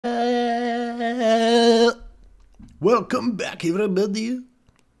Welcome back, everybody.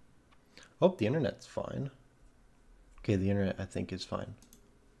 Hope the internet's fine. Okay, the internet I think is fine.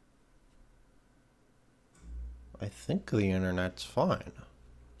 I think the internet's fine.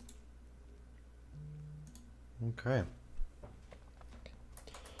 Okay.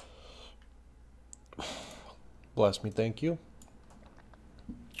 Bless me, thank you.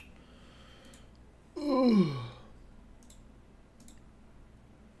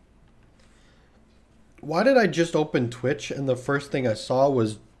 Why did I just open Twitch and the first thing I saw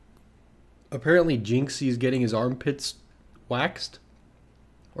was apparently Jinxie's getting his armpits waxed?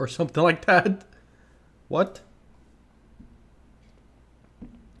 Or something like that? What?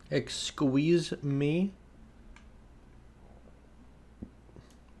 Excuse me?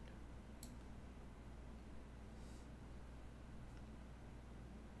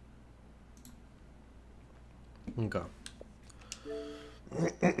 Okay.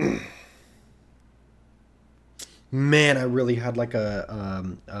 Man, I really had like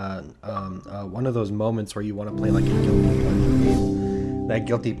a one of those moments where you want to play like a guilty pleasure game. That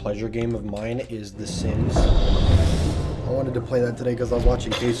guilty pleasure game of mine is The Sims. I wanted to play that today because I was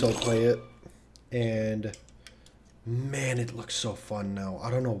watching Queso play it, and man, it looks so fun now. I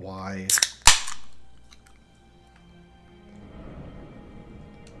don't know why.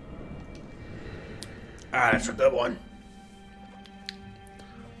 Ah, that's a good one.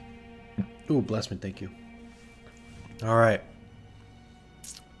 Ooh, bless me, thank you. All right.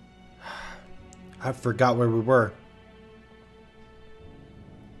 I forgot where we were.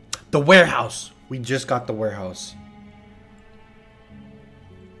 The warehouse. We just got the warehouse.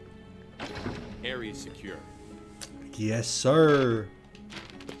 Area secure. Yes, sir.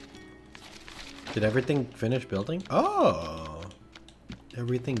 Did everything finish building? Oh.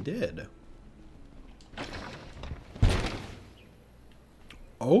 Everything did.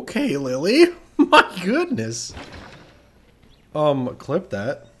 Okay, Lily. My goodness. Clip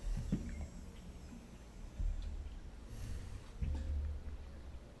that.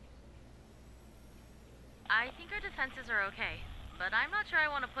 I think our defenses are okay, but I'm not sure I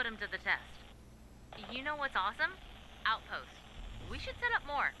want to put them to the test. You know what's awesome? Outposts. We should set up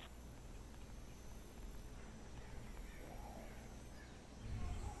more.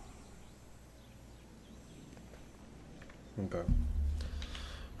 Okay.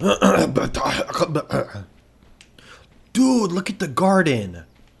 Dude, look at the garden.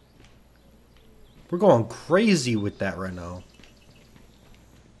 We're going crazy with that right now.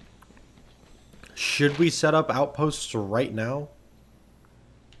 Should we set up outposts right now?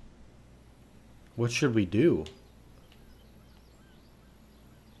 What should we do?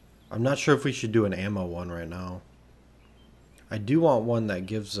 I'm not sure if we should do an ammo one right now. I do want one that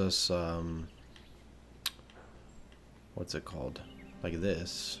gives us, what's it called? Like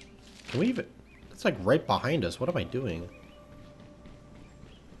this. Can we even... It's like right behind us. What am I doing?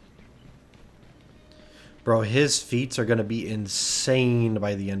 Bro, his feats are going to be insane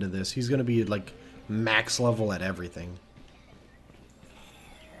by the end of this. He's going to be like max level at everything.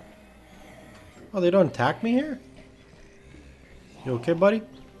 Oh, they don't attack me here? You okay, buddy?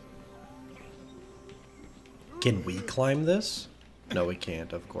 Can we climb this? No, we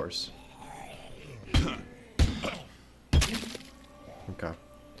can't, of course. Okay.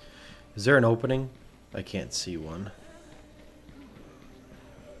 Is there an opening? I can't see one.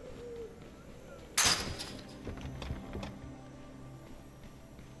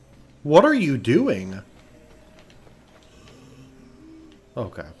 What are you doing?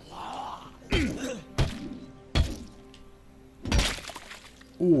 Okay.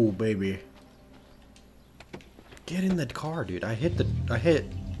 Ooh, baby. Get in the car, dude. I hit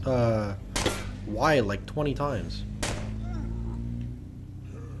Y like 20 times.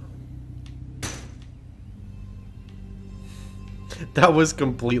 That was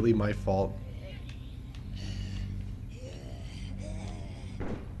completely my fault.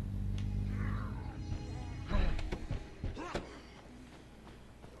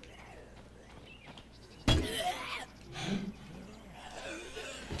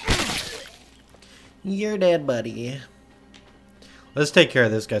 You're dead, buddy. Let's take care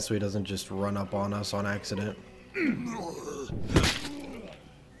of this guy so he doesn't just run up on us on accident.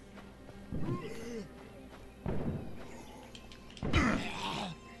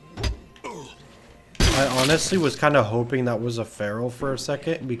 I honestly was kind of hoping that was a feral for a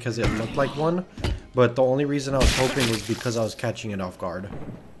second because it looked like one, but the only reason I was hoping was because I was catching it off guard.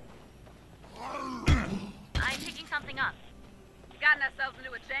 I'm picking something up. Gotten ourselves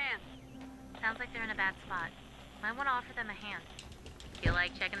into a jam. Sounds like they're in a bad spot. Might want to offer them a hand. Feel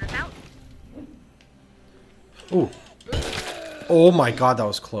like checking this out? Ooh. Oh my god, that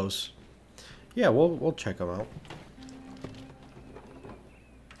was close. Yeah, we'll check them out.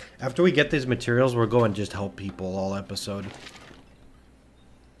 After we get these materials, we'll go and just help people all episode.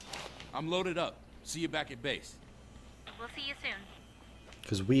 I'm loaded up. See you back at base. We'll see you soon.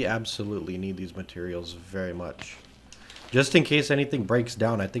 Because we absolutely need these materials very much. Just in case anything breaks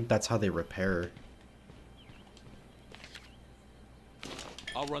down, I think that's how they repair.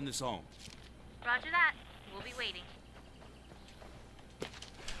 I'll run this home. Roger that. We'll be waiting.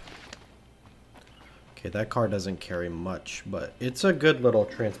 Okay, that car doesn't carry much, but it's a good little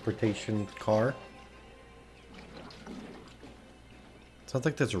transportation car. Sounds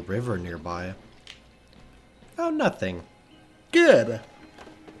like there's a river nearby. Oh, nothing. Good.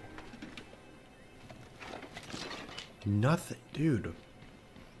 Nothing, dude.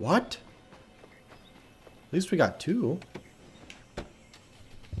 What? At least we got 2.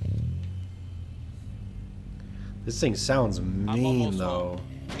 This thing sounds mean, though.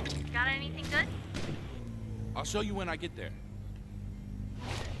 Got anything good? I'll show you when I get there.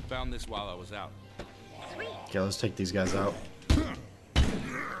 Found this while I was out. Sweet. Okay, let's take these guys out.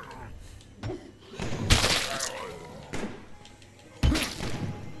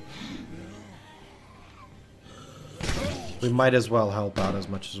 We might as well help out as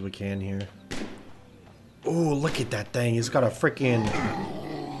much as we can here. Oh, look at that thing. It's got a freaking...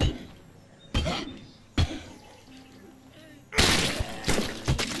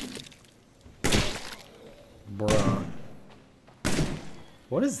 Bruh.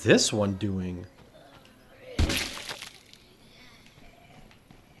 What is this one doing?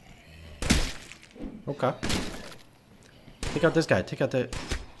 Okay. Take out this guy. Take out that...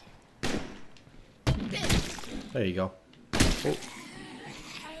 There you go. Oh.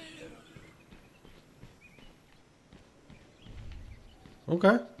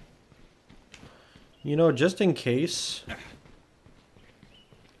 Okay. You know, just in case.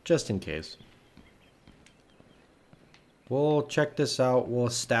 Just in case. We'll check this out. We'll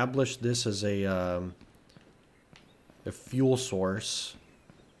establish this as a fuel source.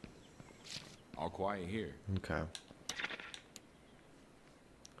 All quiet here. Okay.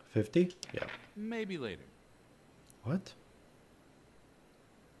 50? Yeah. Maybe later. What?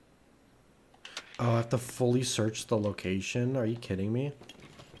 Oh, I have to fully search the location? Are you kidding me?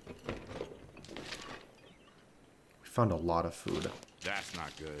 We found a lot of food. That's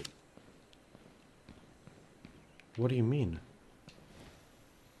not good. What do you mean?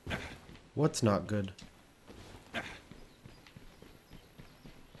 What's not good?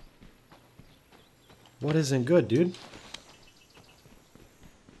 What isn't good, dude?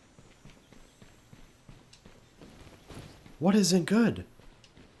 What isn't good?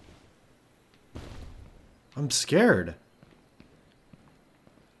 I'm scared.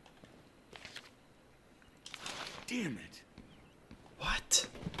 Damn it. What?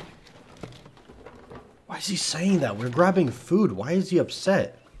 Why is he saying that? We're grabbing food. Why is he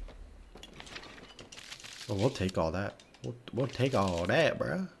upset? Well, we'll take all that. We'll take all that,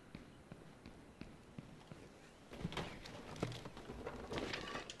 bruh.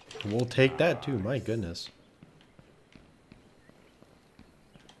 We'll take that too. My goodness.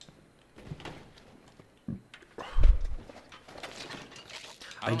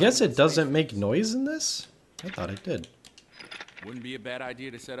 I guess it doesn't make noise in this? I thought it did. Wouldn't be a bad idea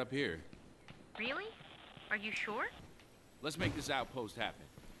to set up here. Really? Are you sure? Let's make this outpost happen.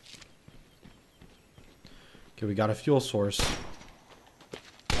 Okay, we got a fuel source.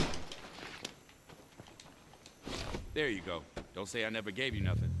 There you go. Don't say I never gave you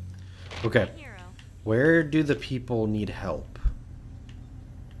nothing. Okay. Hero. Where do the people need help?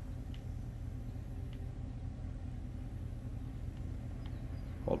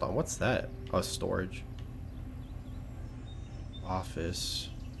 Hold on, what's that? Oh, storage. Office.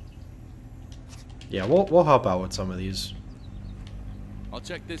 Yeah, we'll help out with some of these. I'll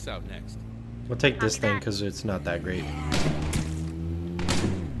check this out next. We'll take this Copy thing that. because it's not that great.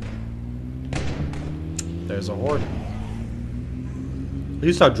 There's a horde. At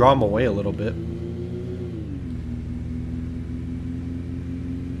least I'll draw them away a little bit.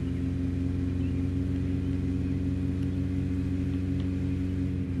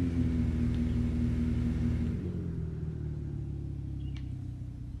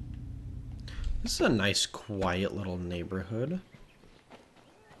 This is a nice, quiet little neighborhood.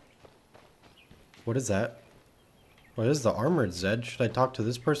 What is that? What is the armored Zed? Should I talk to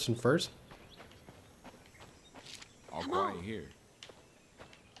this person first? All quiet here.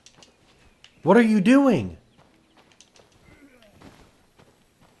 What are you doing?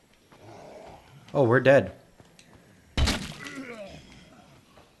 Oh, we're dead.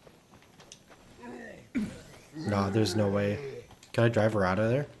 Nah, there's no way. Can I drive her out of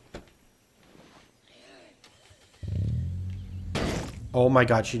there? Oh my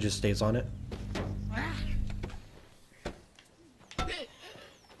god, she just stays on it.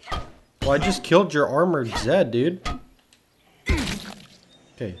 Well, I just killed your armored Zed, dude.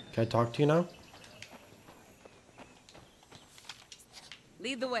 Okay, can I talk to you now?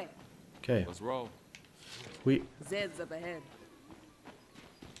 Lead the way. Okay. Let's roll. Zed's up ahead.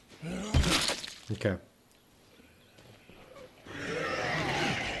 Okay.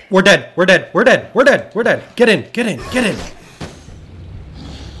 We're dead. We're dead. We're dead. We're dead. We're dead. Get in. Get in. Get in.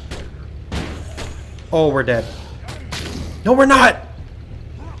 Oh, we're dead. No, we're not.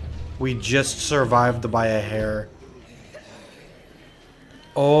 We just survived by a hair.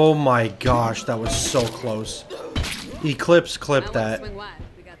 Oh my gosh, that was so close. Eclipse clip that. Swing wide.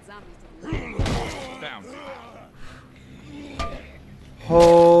 We got zombies to the left. Found it.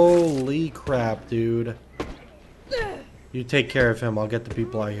 Holy crap, dude. You take care of him. I'll get the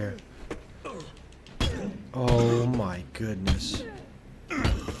people out here. Oh my goodness.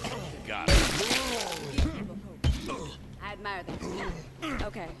 Got it. I admire that.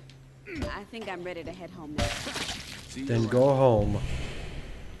 Okay. I think I'm ready to head home now. See you Then around. go home.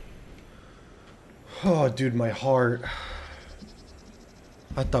 Oh, dude, my heart.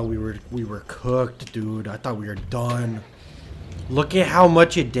 I thought we were cooked, dude. I thought we were done. Look at how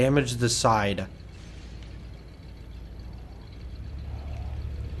much it damaged the side.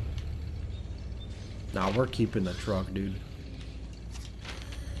 Nah, we're keeping the truck, dude.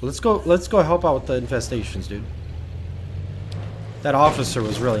 Let's go help out with the infestations, dude. That officer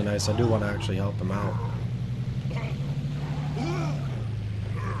was really nice. I do want to actually help him out.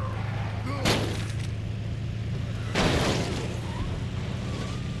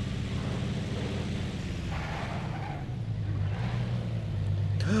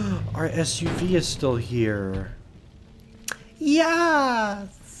 Our SUV is still here.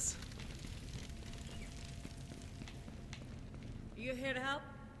 Yes. You here to help?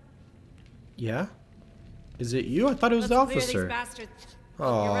 Yeah? Is it you? I thought it was the Let's clear officer. these bastards.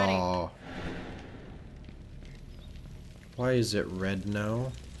 Hope you're ready. Oh. Why is it red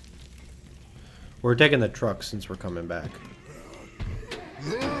now? We're taking the truck since we're coming back.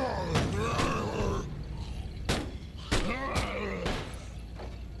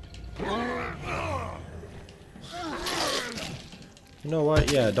 You know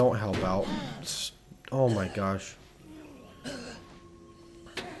what? Yeah, don't help out. Oh my gosh.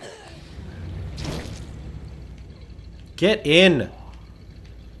 Get in!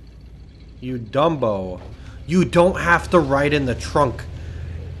 You Dumbo. You don't have to ride in the trunk.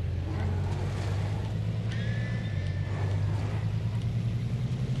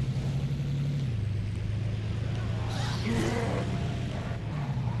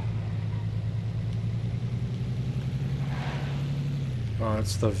 Oh,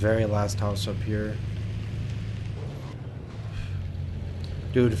 it's the very last house up here.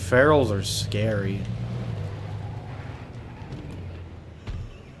 Dude, ferals are scary.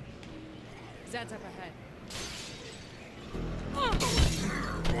 Zed's up ahead.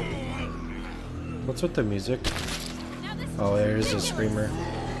 What's with the music? Oh, there's a screamer.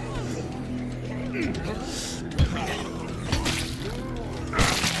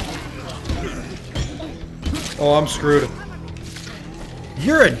 Oh, I'm screwed.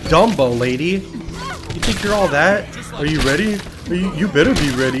 You're a Dumbo, lady. You think you're all that? Are you ready? You better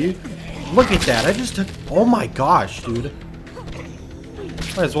be ready. Look at that. I just took... Oh my gosh, dude.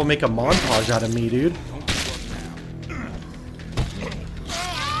 Might as well make a montage out of me, dude.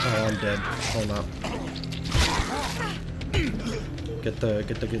 Oh, I'm dead. Hold up. Get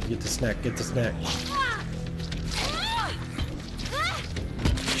the snack. Get the snack.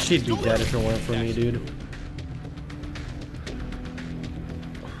 She'd be dead if it weren't for me, dude.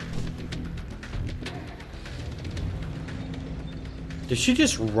 Did she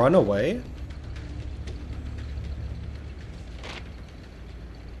just run away?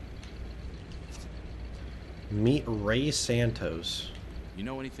 Meet Ray Santos. You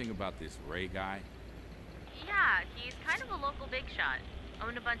know anything about this Ray guy? Yeah, he's kind of a local big shot.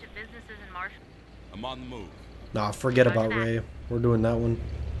 Owned a bunch of businesses in Marshall. I'm on the move. Nah, forget about Ray. We're doing that one.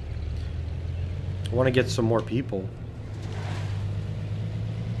 I want to get some more people.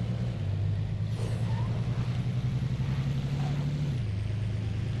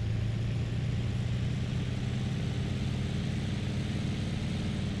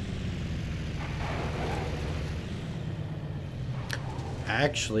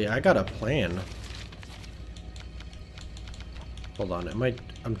 Actually, I got a plan. Hold on,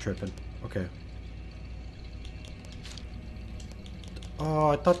 I'm tripping. Okay. Oh,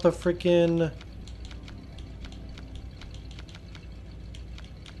 I thought the freaking...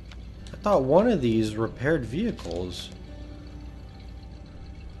 I thought one of these repaired vehicles.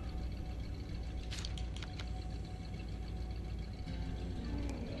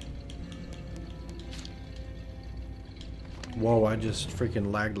 Whoa, I just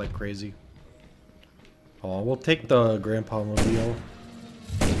freaking lagged like crazy. Oh, we'll take the grandpa mobile.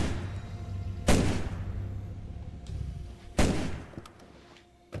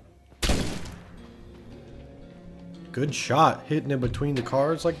 Good shot, hitting in between the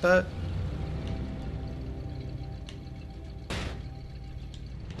cars like that.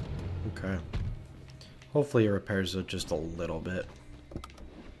 Okay. Hopefully it repairs it just a little bit.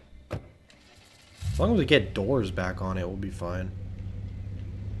 As long as we get doors back on it, we'll be fine.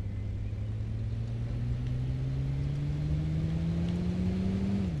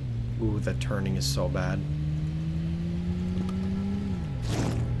 Ooh, the turning is so bad.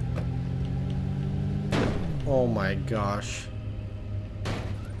 Oh my gosh.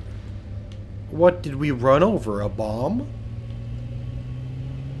 What did we run over? A bomb?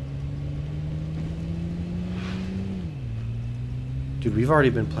 Dude, we've already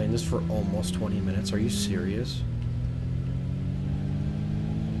been playing this for almost 20 minutes. Are you serious?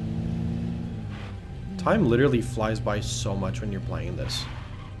 Time literally flies by so much when you're playing this.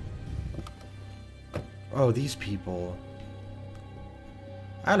 Oh, these people.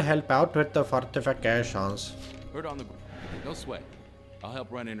 I'll help out with the fortifications. Hurt on the ground. No sweat. I'll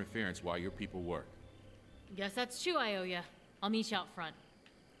help run interference while your people work. Guess that's true, Ioya. I'll meet you out front.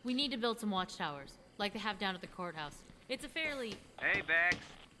 We need to build some watchtowers, like they have down at the courthouse. It's a fairly... Hey, Bax.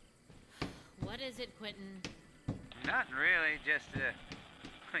 What is it, Quentin? Nothing really, just,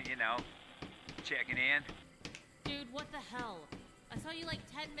 you know, checking in. Dude, what the hell? I saw you like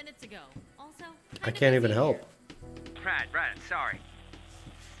 10 minutes ago. Also, I can't even help. Right, sorry.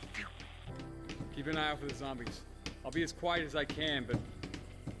 Keep an eye out for the zombies. I'll be as quiet as I can, but...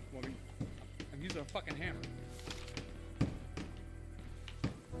 Well, I mean, I'm using a fucking hammer.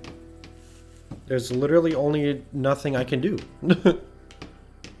 There's literally only nothing I can do.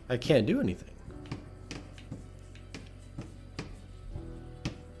 I can't do anything.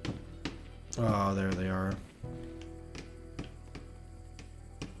 Oh, there they are.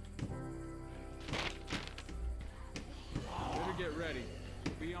 Better get ready.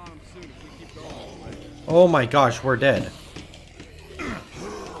 We'll be on them soon if we keep going. Oh my gosh, we're dead.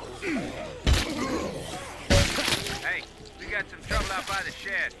 Hey, we got some trouble out by the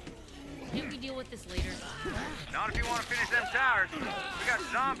shed. Can't we deal with this later? Not if you want to finish them towers. We got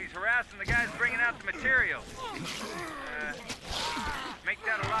zombies harassing the guys bringing out the materials. Make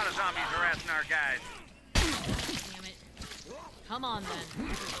that a lot of zombies harassing our guys. Damn it. Come on, then.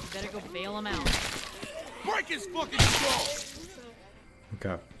 You better go bail them out. Break his fucking skull!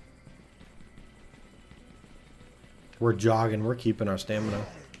 Okay. We're jogging. We're keeping our stamina.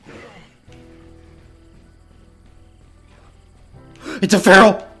 It's a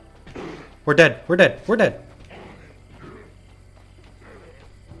feral! We're dead. We're dead. We're dead.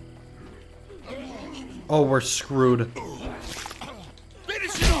 Oh, we're screwed.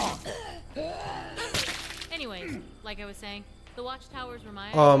 Finish it off! Anyways, like I was saying, the watchtowers were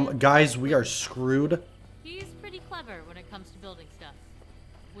my idea. Guys, we are screwed. He's pretty clever when it comes to building stuff.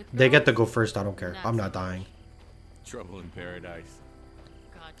 With They get to girls, go first. I don't care. not I'm so not much. dying. Trouble in paradise.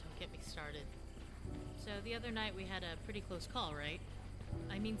 God, don't get me started. So the other night we had a pretty close call, right?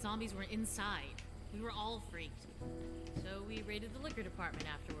 I mean, zombies were inside. We were all freaked. So we raided the liquor department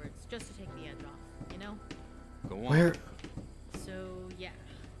afterwards, just to take the edge off, you know? Go on. Where? So, yeah.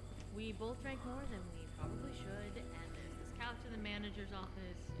 We both drank more than we probably should, and there's this couch in the manager's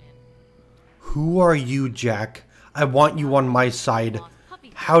office, and... Who are you, Jack? I want you on my side.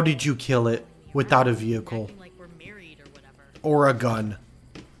 How did you kill it without a vehicle acting like we're married or whatever. or a gun?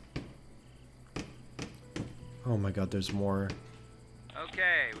 Oh my god, there's more.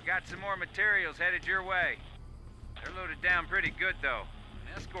 Okay, we got some more materials headed your way. They're loaded down pretty good, though.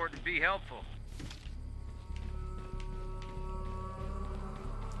 An escort would be helpful.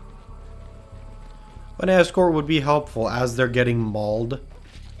 An escort would be helpful as they're getting mauled.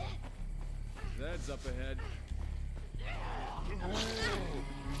 Zed's up ahead.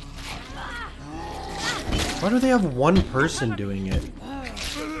 Why do they have one person doing it?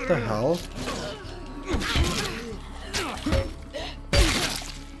 What the hell?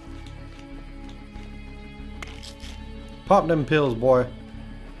 Pop them pills, boy.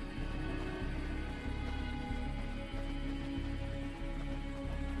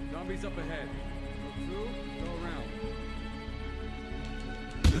 Zombies up ahead. Go through, go around.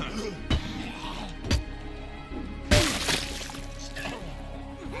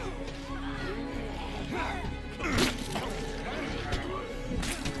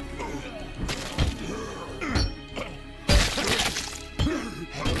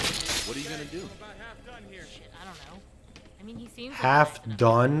 What are you gonna do? About half done here. Shit, I don't know. I mean, he seems like a Half nice enough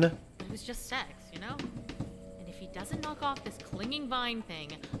done? guy, but it was just sex, you know? And if he doesn't knock off this clinging vine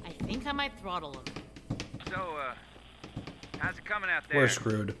thing, I think I might throttle him. So, how's it coming out there? We're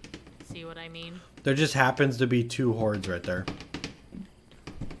screwed. See what I mean? There just happens to be 2 hordes right there.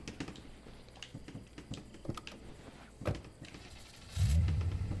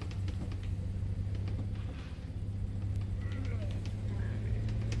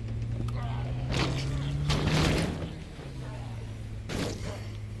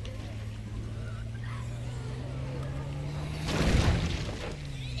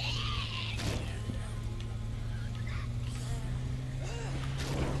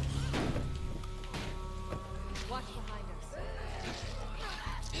 Watch behind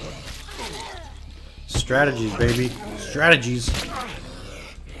us. Strategies, baby. Strategies.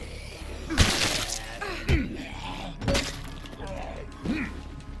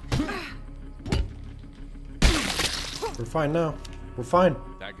 We're fine now. We're fine.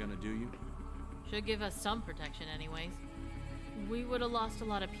 That gonna do you? Should give us some protection anyways. We would have lost a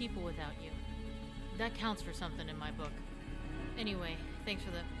lot of people without you. That counts for something in my book. Anyway, thanks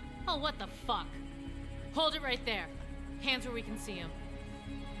for the... Oh, what the fuck? Hold it right there. Hands where we can see him.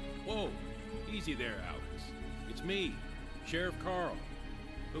 Whoa, easy there, Alex. It's me, Sheriff Carl.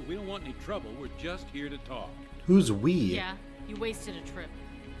 Look, we don't want any trouble. We're just here to talk. Who's we? Yeah, you wasted a trip.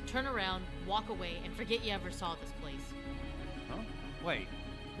 Turn around, walk away, and forget you ever saw this place. Huh? Wait,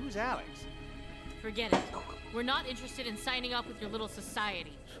 who's Alex? Forget it. We're not interested in signing up with your little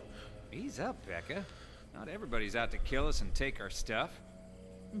society. Ease up, Becca. Not everybody's out to kill us and take our stuff.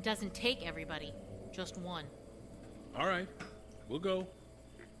 It doesn't take everybody, just one. All right, we'll go.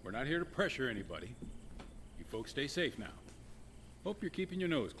 We're not here to pressure anybody. You folks stay safe now. Hope you're keeping your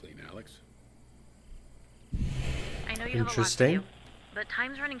nose clean, Alex. I know you Interesting. have a lot to do, but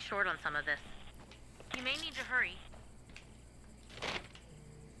time's running short on some of this. You may need to hurry.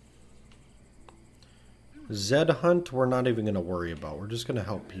 Zed Hunt, we're not even going to worry about. We're just going to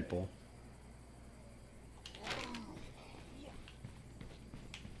help people.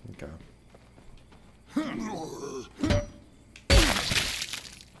 Okay.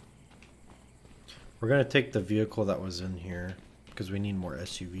 We're going to take the vehicle that was in here because we need more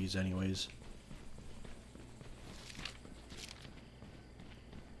SUVs anyways.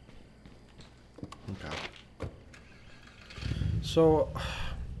 Okay. So,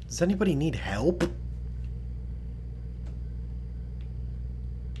 does anybody need help?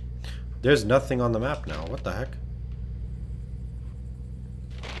 There's nothing on the map now. What the heck?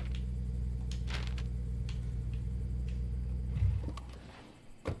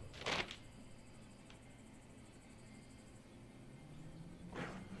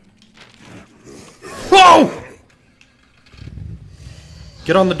 Whoa!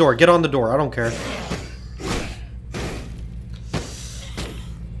 Get on the door. Get on the door. I don't care.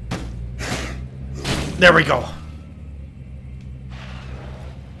 There we go.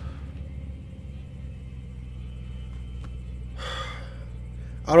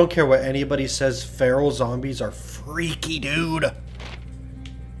 I don't care what anybody says, feral zombies are freaky, dude.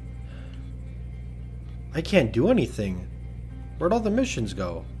 I can't do anything. Where'd all the missions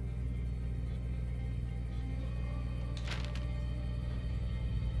go?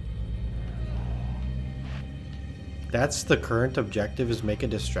 That's the current objective, is make a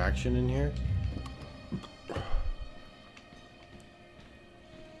distraction in here?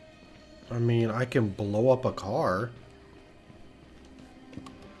 I mean, I can blow up a car.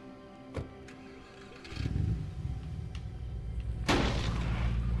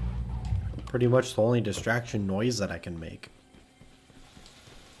 Pretty much the only distraction noise that I can make.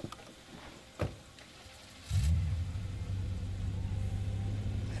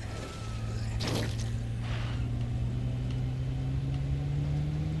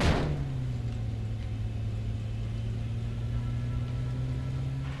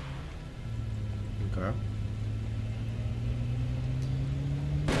 Okay.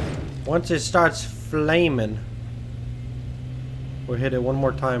 Once it starts flaming, we'll hit it one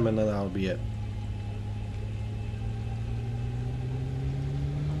more time and then that'll be it.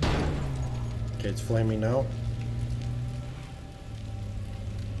 Okay, it's flaming now.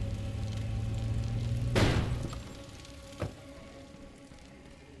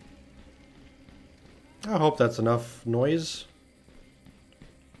 I hope that's enough noise.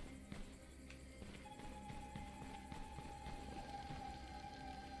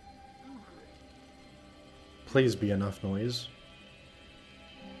 Please be enough noise.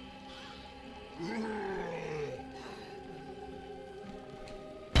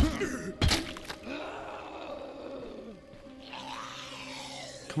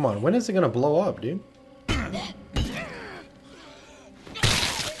 Come on, when is it gonna blow up, dude?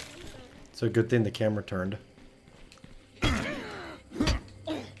 It's a good thing the camera turned.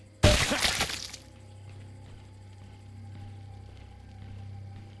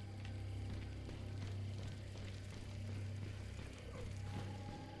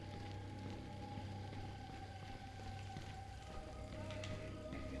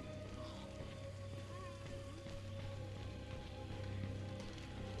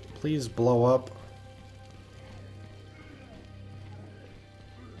 Please blow up.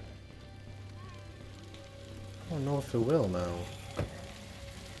 I don't know if it will now.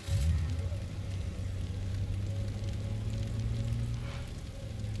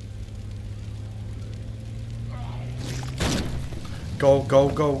 Go, go,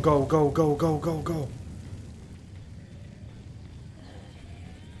 go, go, go, go, go, go, go.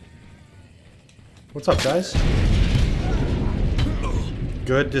 What's up, guys?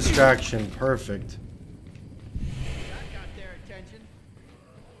 Good distraction. Perfect. That got their attention.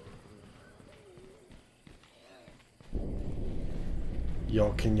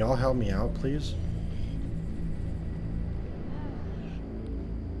 Yo, can y'all help me out, please?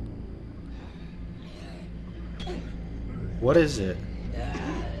 What is it?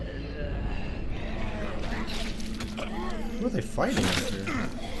 What are they fighting out here?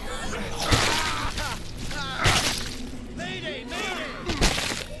 Mayday, mayday!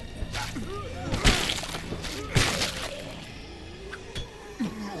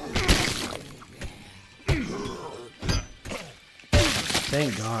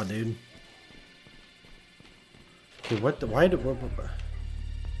 Thank God, dude. Okay, what the, why did, what,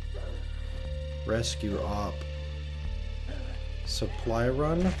 rescue op. Supply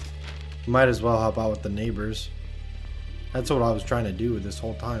run? Might as well help out with the neighbors. That's what I was trying to do this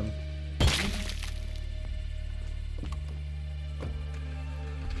whole time.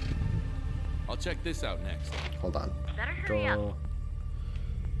 I'll check this out next. Hold on. Better hurry Go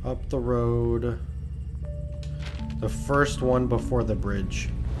up the road. The first one before the bridge.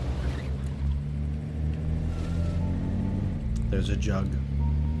 There's a jug.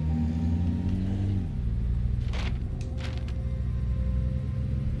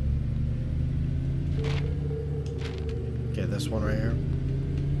 Okay, this one right here.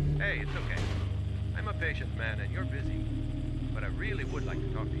 Hey, it's okay. I'm a patient man and you're busy. But I really would like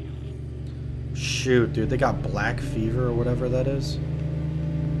to talk to you. Shoot, dude, they got black fever or whatever that is.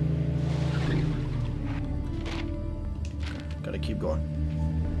 Gotta keep going.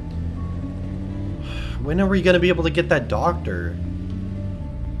 When are we gonna be able to get that doctor?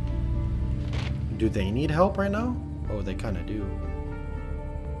 Do they need help right now? Oh, they kind of do.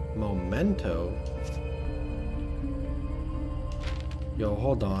 Memento. Yo,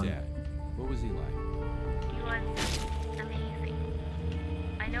 hold on. Dad, what was he like? He was amazing.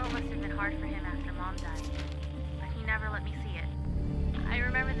 I know it must have been hard for him after Mom died, but he never let me see it. I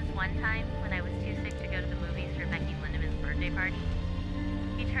remember this one time when I was too sick to go to the movies for Becky Lindeman's birthday party.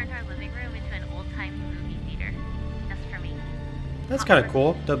 He turned our living room into an old-time movie theater, just for me. That's kind of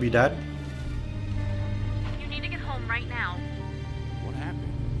cool. W Dad. You need to get home right now. What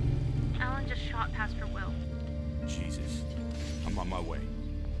happened? Alan just shot Pastor Will. Jesus. I'm on my way.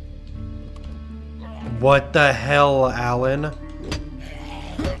 What the hell, Alan?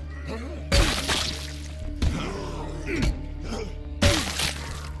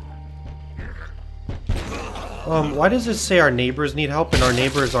 Why does it say our neighbors need help and our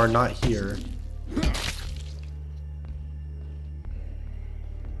neighbors are not here?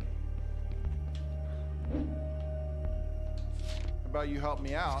 How about you help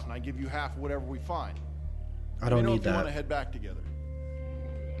me out and I give you half of whatever we find? I don't need If you want to that. head back together.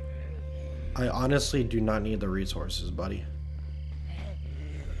 I honestly do not need the resources, buddy.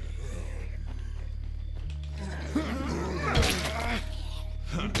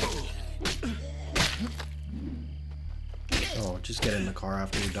 Oh, just get in the car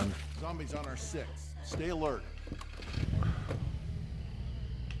after you're done. Zombies on our 6. Stay alert.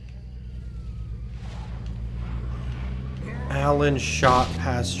 Alan shot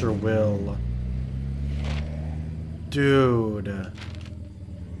Pastor Will. Dude.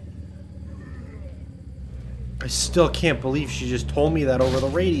 I still can't believe she just told me that over the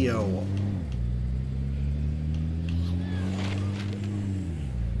radio.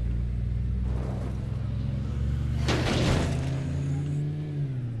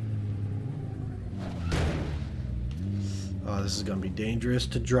 Oh, this is gonna be dangerous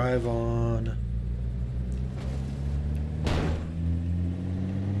to drive on.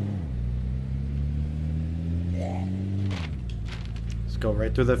 Let's go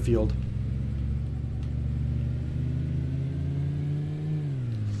right through the field.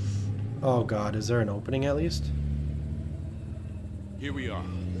 Oh God, is there an opening at least? Here we are.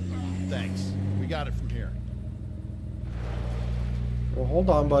 Thanks. We got it from here. Well,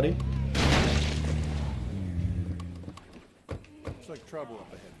 hold on, buddy. Looks like trouble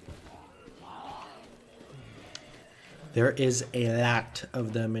up ahead. There is a lot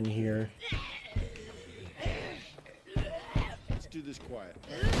of them in here. Let's do this quiet.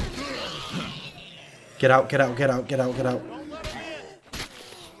 Get out, get out, get out, get out, get out.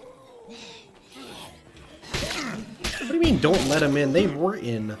 mean don't let them in? They were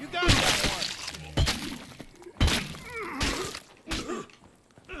in. You got that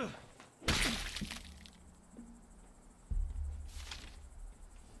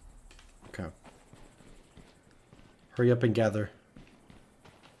Okay. Hurry up and gather.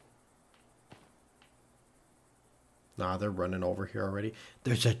 Nah, they're running over here already.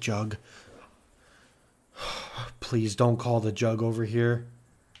 There's a jug. Please don't call the jug over here.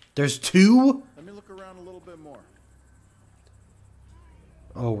 There's two? Let me look around a little bit more.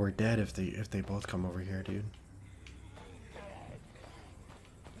 Oh, we're dead if they both come over here, dude.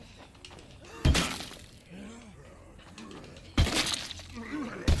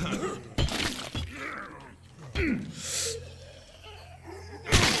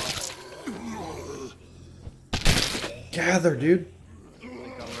 Gather, dude.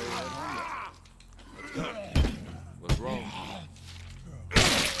 Let's roll.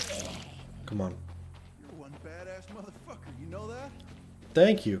 Come on. You're one badass motherfucker, you know that?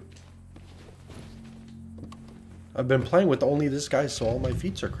 Thank you. I've been playing with only this guy, so all my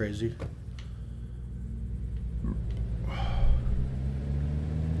feats are crazy.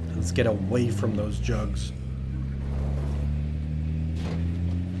 Let's get away from those jugs.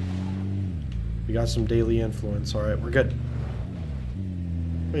 We got some daily influence. Alright, we're good.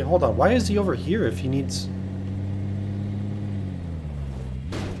 Wait, hold on. Why is he over here if he needs...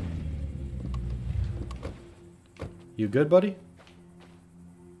 You good, buddy?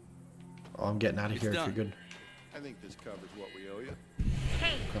 Oh, I'm getting out of here if you're good. I think this covers what we owe you.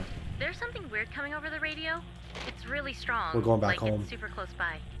 Hey, there's something weird coming over the radio. It's really strong. We're going back like home. It's super close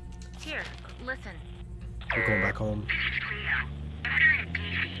by. Here, listen. We're going back home. Order at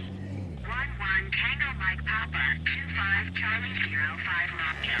DC. 11 Tango Mike Papa 25 Charlie 05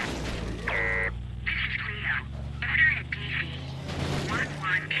 Lobkill. This is Cleo. Order at DC.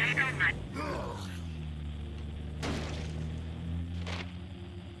 11 Tango Mike.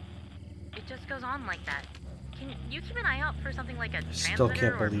 It just goes on like that. Can you keep an eye out for something like a Still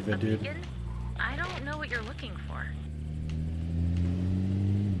transmitter can't believe or it, a dude. beacon? I don't know what you're looking for.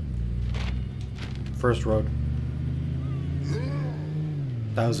 First road.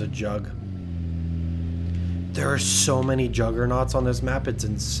 That was a jug. There are so many juggernauts on this map, it's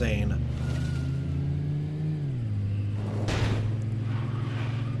insane.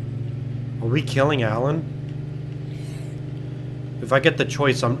 Are we killing Alan? If I get the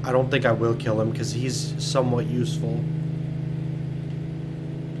choice, I don't think I will kill him because he's somewhat useful.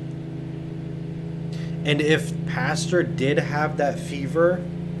 And if Pastor did have that fever,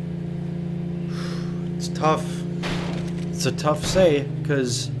 it's tough. It's a tough say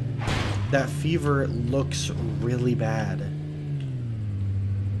because that fever looks really bad.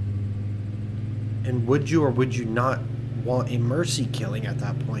 And would you or would you not want a mercy killing at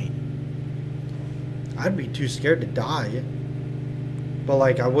that point? I'd be too scared to die. But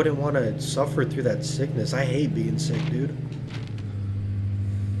like, I wouldn't want to suffer through that sickness. I hate being sick, dude.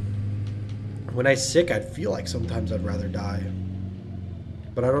 When I'm sick, I'd feel like sometimes I'd rather die.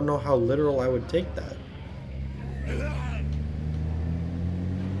 But I don't know how literal I would take that.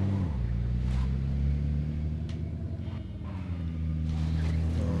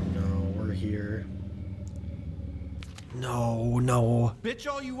 Oh no, we're here. No, no.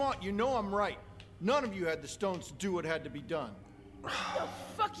 Bitch all you want, you know I'm right. None of you had the stones to do what had to be done. Oh,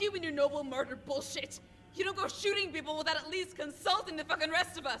 fuck you and your noble murder bullshit. You don't go shooting people without at least consulting the fucking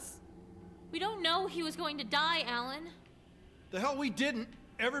rest of us. We don't know he was going to die, Alan. The hell we didn't.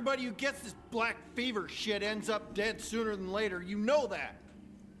 Everybody who gets this black fever shit ends up dead sooner than later. You know that.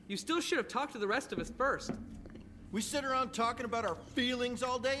 You still should have talked to the rest of us first. We sit around talking about our feelings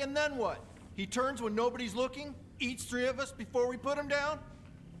all day, and then what? He turns when nobody's looking, eats 3 of us before we put him down?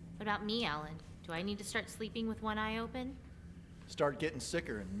 What about me, Alan? Do I need to start sleeping with one eye open? Start getting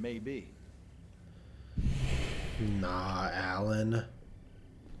sicker, and maybe. Nah, Alan.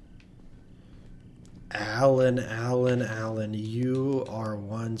 Alan, you are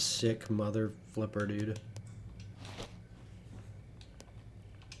one sick mother flipper, dude.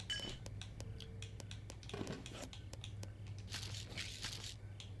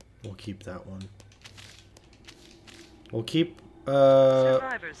 We'll keep that one. We'll keep,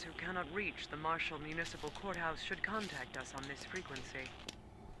 Survivors who cannot reach the Marshall Municipal Courthouse should contact us on this frequency.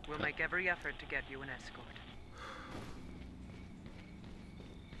 We'll make every effort to get you an escort.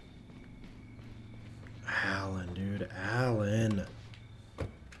 Alan, dude, Alan.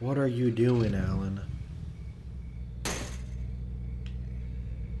 What are you doing, Alan?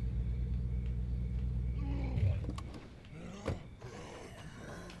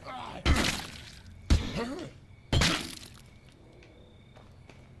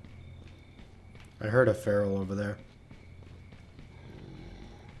 I heard a feral over there.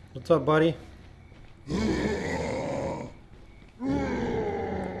 What's up, buddy? You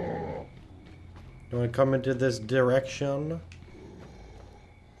want to come into this direction?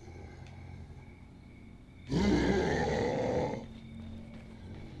 You've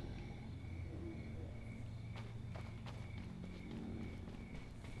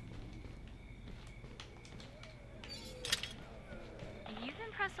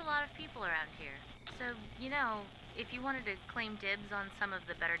impressed a lot of people around here. So, you know, if you wanted to claim dibs on some of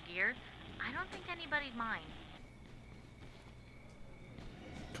the better gear, I don't think anybody'd mind.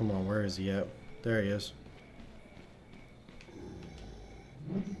 Come on, where is he at? There he is.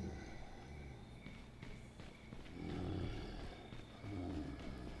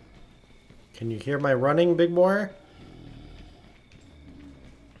 Can you hear my running, big boy?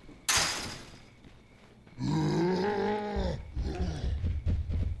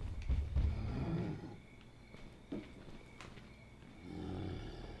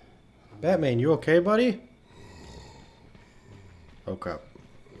 Batman, you okay, buddy? Okay.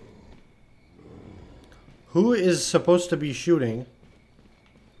 Who is supposed to be shooting?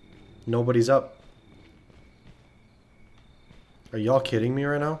 Nobody's up. Are y'all kidding me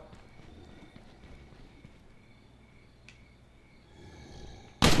right now?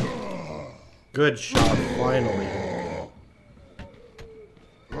 Good shot, finally.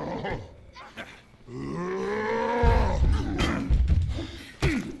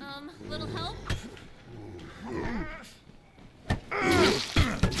 Little help?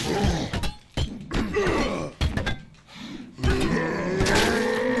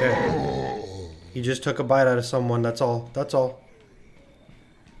 Okay. He just took a bite out of someone, that's all. That's all.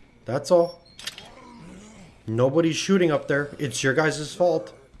 That's all. Nobody's shooting up there. It's your guys'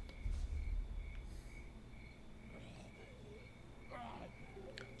 fault.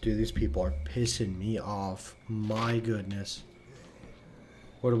 Dude, these people are pissing me off. My goodness.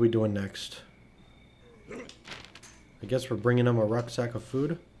 What are we doing next? I guess we're bringing them a rucksack of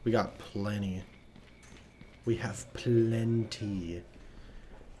food. We got plenty. We have plenty.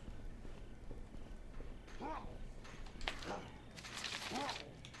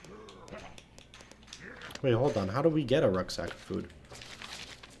 Wait, hold on. How do we get a rucksack of food?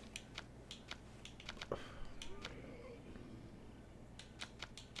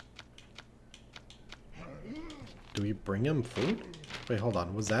 Do we bring him food? Wait, hold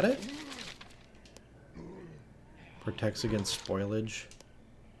on. Was that it? Protects against spoilage.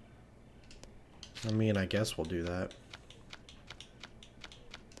 I mean, I guess we'll do that.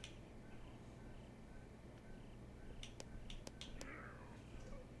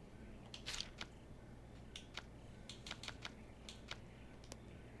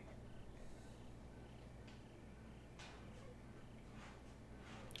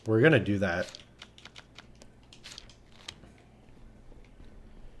 We're gonna do that.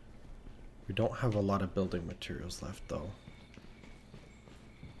 We don't have a lot of building materials left, though.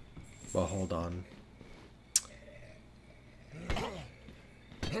 Well, hold on.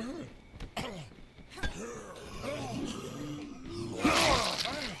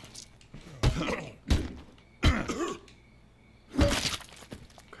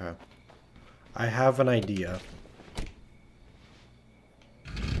 Okay. I have an idea.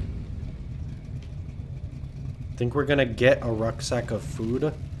 I think we're gonna get a rucksack of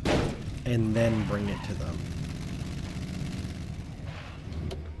food and then bring it to them.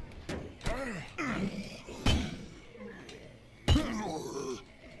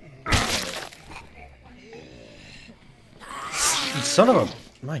 Son of a...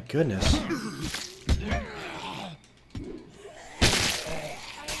 My goodness.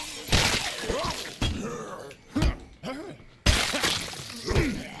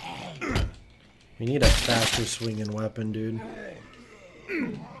 We need a faster swinging weapon, dude.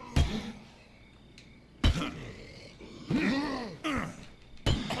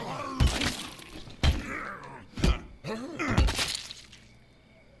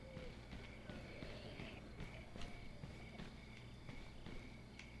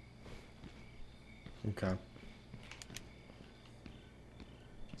 Okay.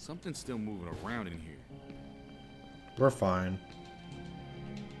 Something's still moving around in here. We're fine.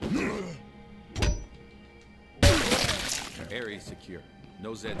 Area secure.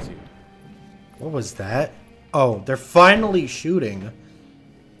 No Zeds here. What was that? Oh, they're finally shooting.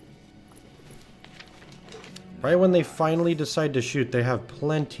 Right when they finally decide to shoot, they have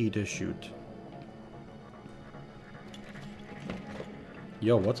plenty to shoot.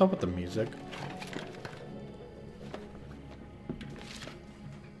 Yo, what's up with the music?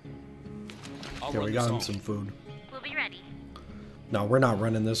 Yeah, we got him some food. We'll be ready. No, we're not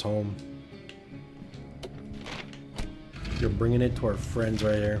running this home. You're bringing it to our friends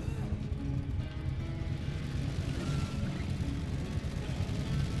right here.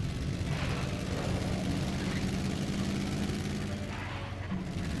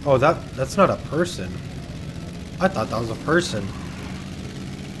 Oh, that's not a person. I thought that was a person.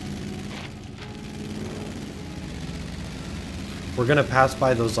 We're gonna pass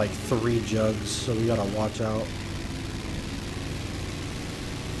by those like 3 jugs, so we gotta watch out.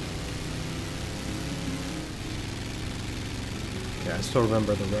 Okay, I still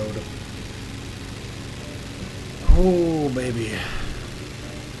remember the road. Oh, baby.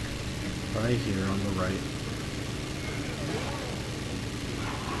 Right here on the right.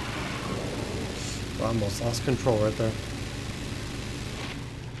 I almost lost control right there.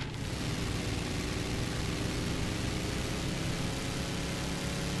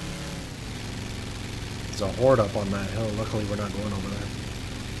 There's a horde up on that hill. Luckily, we're not going over there.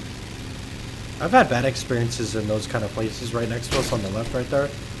 I've had bad experiences in those kind of places right next to us on the left right there.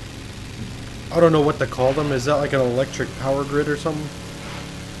 I don't know what to call them. Is that like an electric power grid or something?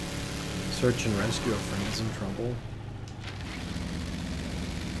 Search and rescue a friend is in trouble.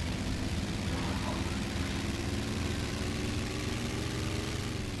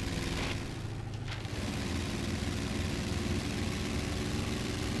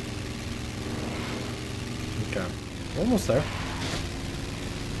 Okay, almost there.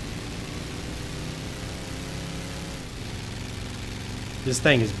 This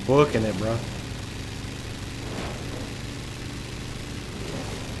thing is booking it, bro.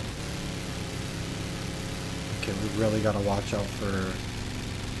 Okay, we really gotta watch out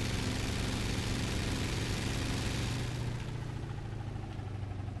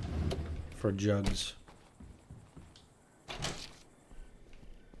for jugs.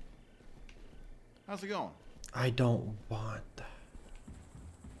 How's it going? I don't want that.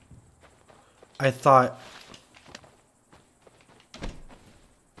 I thought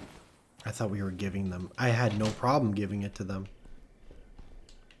we were giving them. I had no problem giving it to them.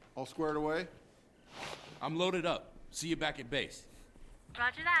 All squared away? I'm loaded up. See you back at base.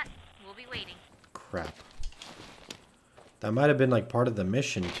 Roger that. We'll be waiting. Crap. That might have been like part of the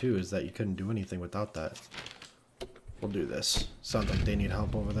mission too, is that you couldn't do anything without that. We'll do this. Sounds like they need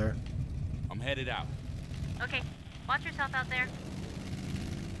help over there. I'm headed out. Okay. Watch yourself out there.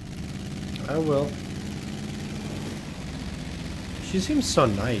 I will. She seems so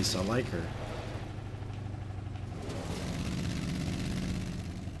nice. I like her.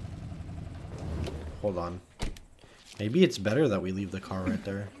 Hold on. Maybe it's better that we leave the car right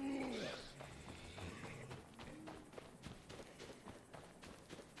there.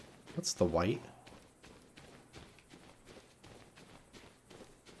 What's the white?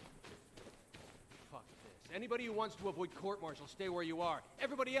 Fuck this. Anybody who wants to avoid court-martial, stay where you are.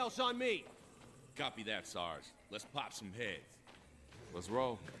 Everybody else on me. Copy that, Sarge. Let's pop some heads. Let's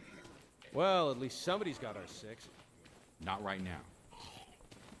roll. Well, at least somebody's got our 6. Not right now.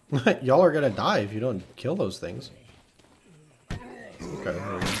 Y'all are gonna die if you don't kill those things. Okay,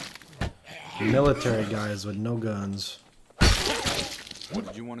 here we go. Military guys with no guns. What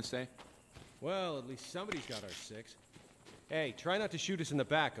did you want to say? Well, at least somebody's got our 6. Hey, try not to shoot us in the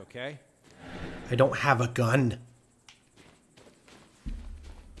back, okay? I don't have a gun.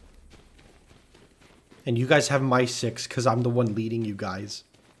 And you guys have my 6 because I'm the one leading you guys.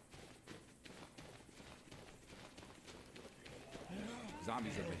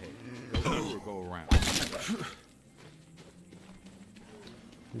 Zombies up ahead. Go through or go around.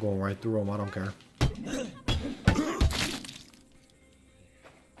 I'm going right through them. I don't care.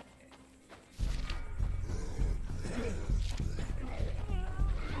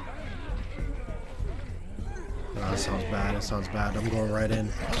 Oh, that sounds bad. That sounds bad. I'm going right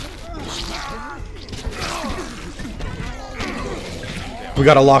in. We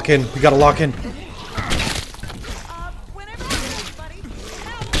gotta lock in. We gotta lock in.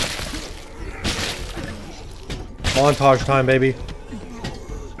 Montage time, baby.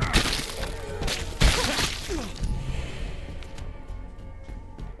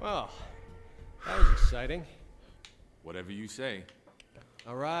 Well, that was exciting. Whatever you say.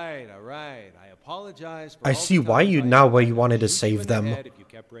 All right, all right. I apologize for I all see the why times you I now why had you to wanted to shoot you save in the them. head if you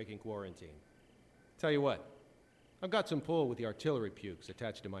kept breaking quarantine. Tell you what, I've got some pull with the artillery pukes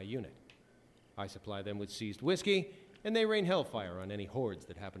attached to my unit. I supply them with seized whiskey, and they rain hellfire on any hordes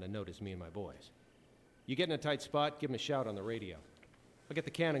that happen to notice me and my boys. You get in a tight spot, give them a shout on the radio. I'll get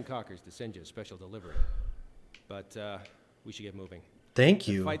the cannon cockers to send you a special delivery. But we should get moving. Thank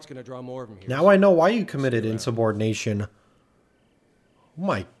The you. fight's gonna draw more of them here. Now I know why you committed insubordination. Oh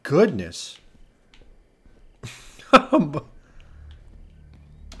my goodness. Oh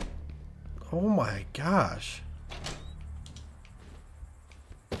my gosh.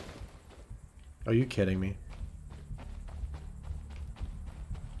 Are you kidding me?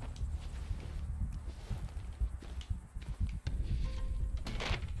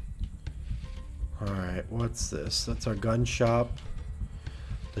 Alright, what's this? That's our gun shop.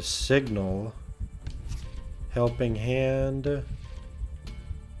 The signal. Helping hand.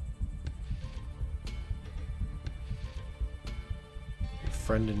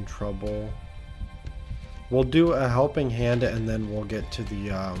 Friend in trouble. We'll do a helping hand and then we'll get to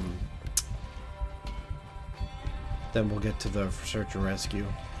the search and rescue.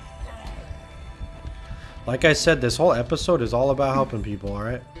 Like I said, this whole episode is all about helping people,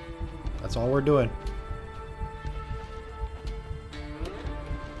 alright? That's all we're doing.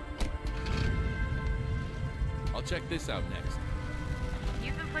 I'll check this out next.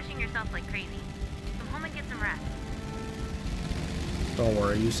 You've been pushing yourself like crazy. Come home and get some rest. Don't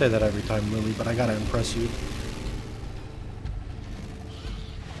worry, you say that every time, Lily, but I gotta impress you.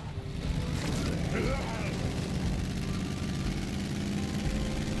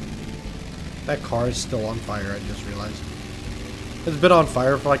 That car is still on fire, I just realized. It's been on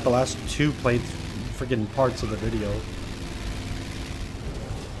fire for like the last 2 played freaking parts of the video.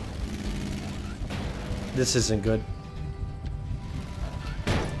 This isn't good.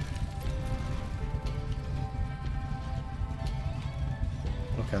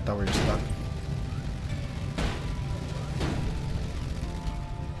 Okay, I thought we were stuck.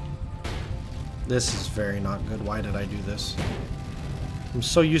 This is very not good. Why did I do this? I'm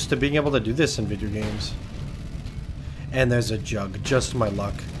so used to being able to do this in video games. And there's a jug. Just my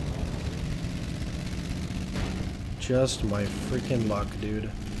luck. Just my freaking luck, dude.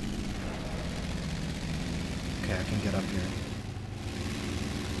 Okay, I can get up here.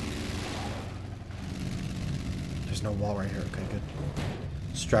 There's no wall right here. Okay, good.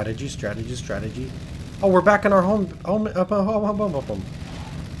 Strategy, strategy, strategy. Oh, we're back in our home.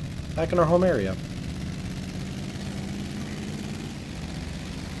 Back in our home area.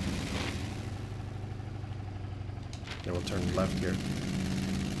 Then we'll turn left here.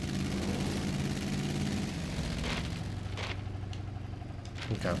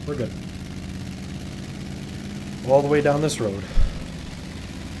 Okay, we're good. All the way down this road.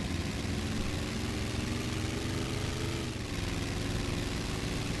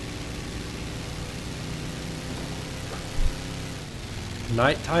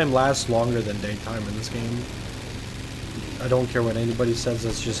 Nighttime lasts longer than daytime in this game. I don't care what anybody says,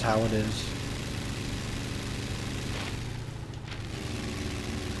 that's just how it is.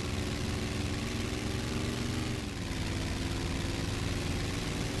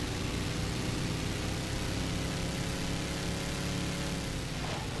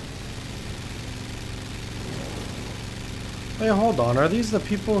 Hey, hold on. Are these the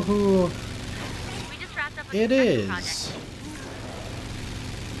people who... We just wrapped up It is.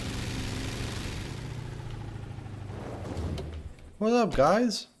 What's up,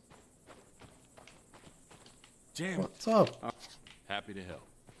 guys? Jim. What's up? Happy to help.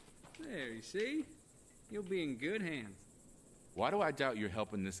 There, you see? You'll be in good hands. Why do I doubt you're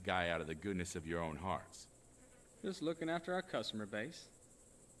helping this guy out of the goodness of your own hearts? Just looking after our customer base.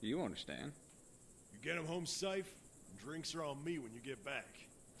 You understand. You get him home safe, drinks are on me when you get back.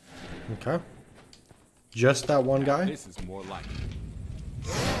 Okay. Just that one guy? This is more like it.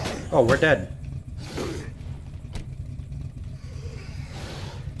 Oh, we're dead.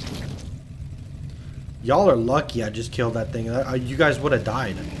 Y'all are lucky I just killed that thing. You guys would have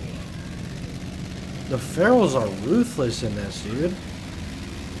died. The Ferals are ruthless in this, dude.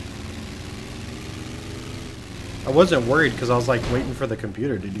 I wasn't worried because I was like waiting for the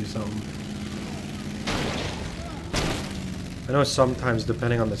computer to do something. I know sometimes,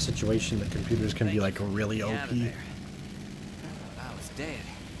 depending on the situation, the computers can be like really OP. I was dead.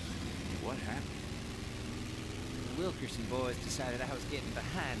 What happened? The Wilkerson boys decided I was getting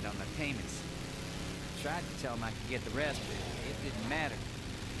behind on my payments. I tried to tell them I could get the rest, but it didn't matter.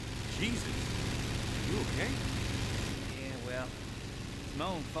 Jesus. You okay? Yeah, well, it's my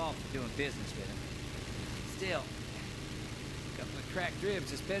own fault for doing business with them. Still, a couple of cracked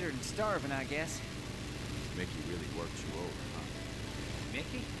ribs is better than starving, I guess. Mickey really worked you over, huh?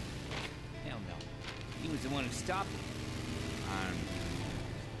 Mickey? Hell no. He was the one who stopped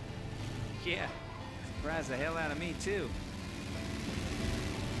it. Yeah. Surprised the hell out of me, too.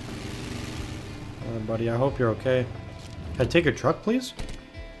 Buddy, I hope you're okay. Can I take your truck, please?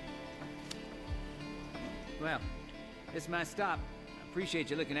 Well, this is my stop. I appreciate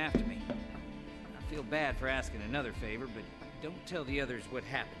you looking after me. I feel bad for asking another favor, but don't tell the others what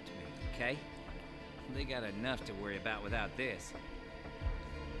happened to me, okay? They got enough to worry about without this.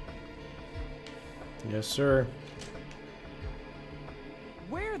 Yes, sir.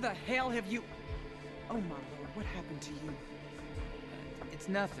 Where the hell have you... Oh my lord, what happened to you? It's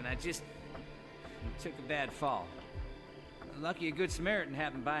nothing. I just took a bad fall. Lucky a good Samaritan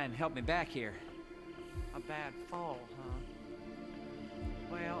happened by and helped me back here. A bad fall, huh?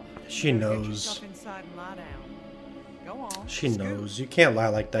 Well, She go knows. Get yourself inside and lie down. Go on. She scoot. knows. You can't lie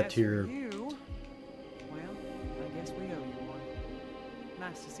like that As to for your... you, well, I guess we owe you one.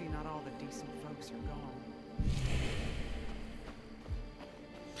 Nice to see not all the decent folks are gone.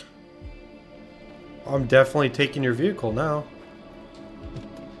 I'm definitely taking your vehicle now.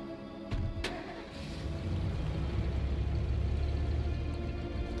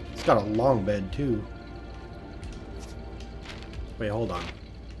 It's got a long bed too. Wait, hold on.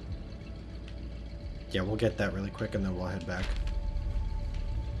 Yeah, we'll get that really quick and then we'll head back.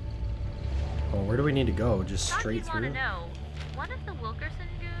 Oh, where do we need to go? Just straight Thought you'd through? want to know, one of the Wilkerson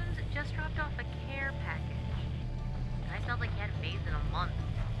goons just dropped off a care package. The guy smelled like he hadn't bathed in a month.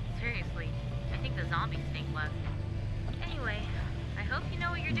 Seriously, I think the zombie stink left. Anyway, I hope you know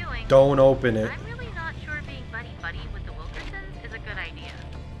what you're doing. Don't open it. I'm really not sure being buddy-buddy with the Wilkersons is a good idea.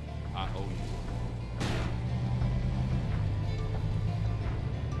 I owe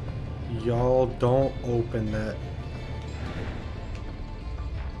you. Y'all don't open that.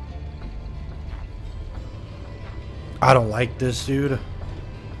 I don't like this, dude.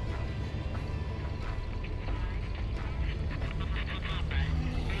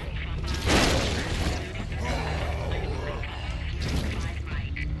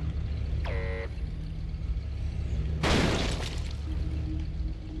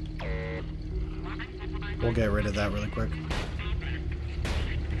 We'll get rid of that really quick.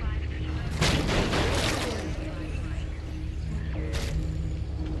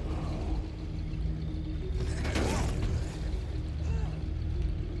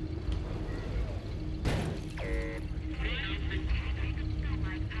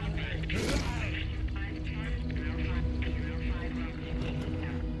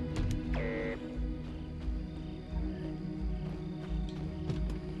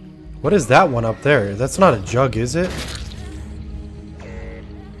 What is that one up there? That's not a jug, is it?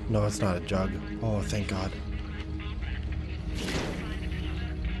 No, it's not a jug. Oh, thank God.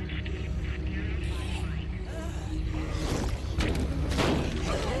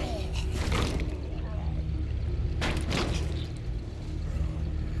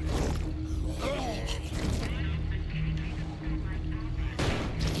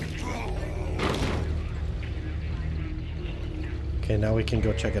 Okay, now we can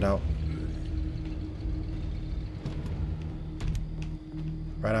go check it out.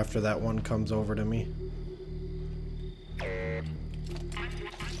 Right after that one comes over to me.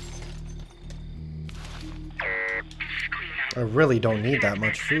 I really don't need that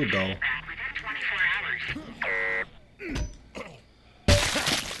much food though.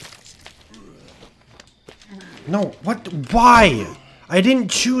 No, what? Why? I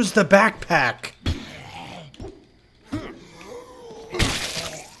didn't choose the backpack.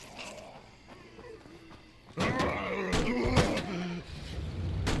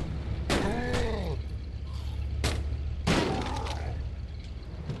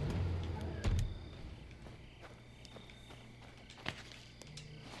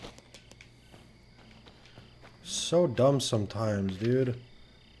 So dumb sometimes, dude.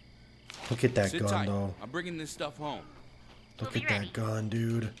 Look at that Sit gun, tight. though. I'm bringing this stuff home. Look at that gun,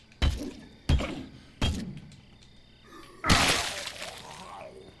 dude. Come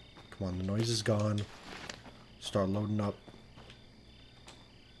on, the noise is gone. Start loading up.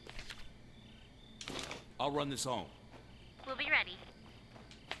 I'll run this home. We'll be ready.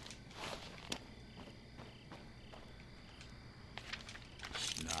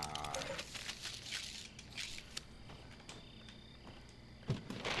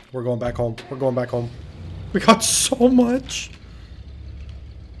 We're going back home. We're going back home. We got so much.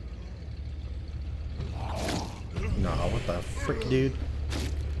 Nah, what the frick, dude?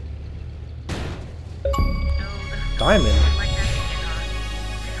 Diamond. I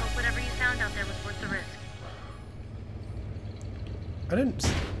hope whatever you found out there was worth the risk. I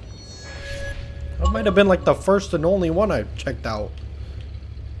didn't... That might have been like the first and only one I checked out.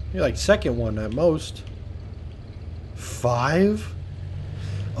 Maybe like second one at most. 5?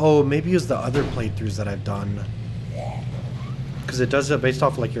 Oh, maybe it's the other playthroughs that I've done. Because it does it based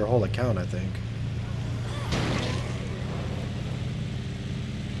off like your whole account, I think.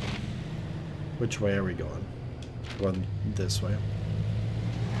 Which way are we going? Going this way.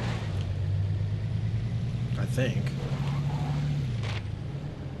 I think.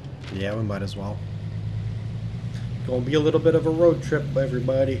 Yeah, we might as well. Gonna be a little bit of a road trip,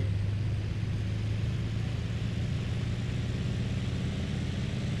 everybody.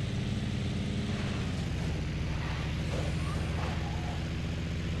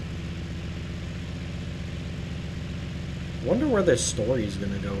 Wonder where this story's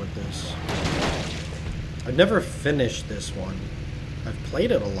gonna go with this. I've never finished this one. I've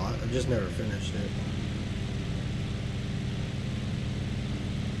played it a lot, I've just never finished it.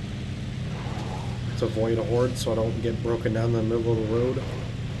 To avoid a horde so I don't get broken down the middle of the road.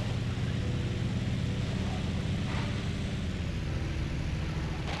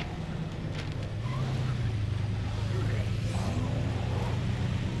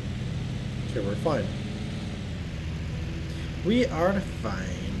 Okay, we're fine. We are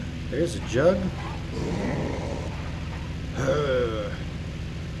fine. There's a jug.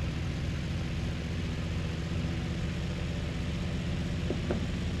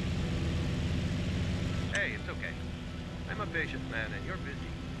 Hey, it's okay. I'm a patient man and you're busy.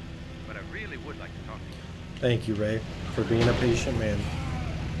 But I really would like to talk to you. Thank you, Ray, for being a patient man.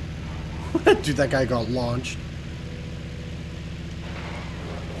 Dude, that guy got launched.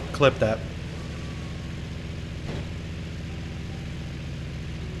 Clip that.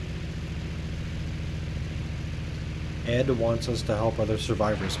 Ed wants us to help other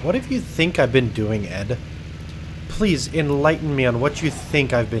survivors. What if you think I've been doing, Ed? Please enlighten me on what you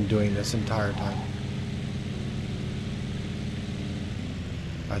think I've been doing this entire time.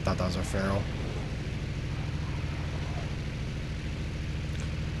 I thought that was a feral.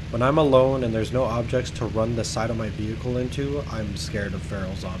 When I'm alone and there's no objects to run the side of my vehicle into, I'm scared of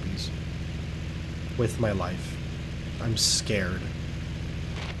feral zombies. With my life. I'm scared.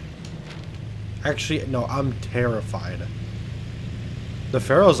 Actually, no, I'm terrified. The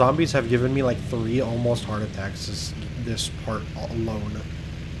feral zombies have given me like 3 almost heart attacks this part alone.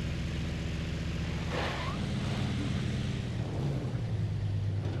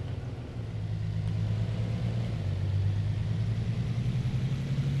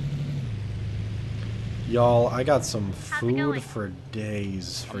 Y'all, I got some food for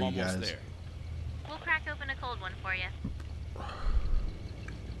days for you guys. There. We'll crack open a cold one for you.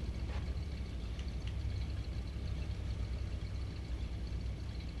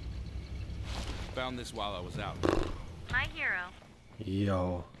 Found this while I was out. My hero.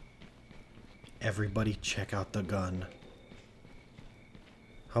 Yo. Everybody check out the gun.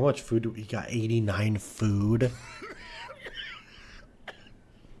 How much food do we got? 89 food?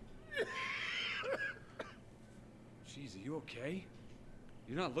 Jeez, are you okay?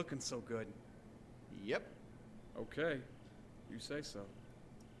 You're not looking so good. Yep. Okay. You say so.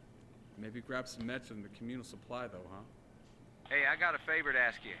 Maybe grab some meds from the communal supply, though, huh? Hey, I got a favor to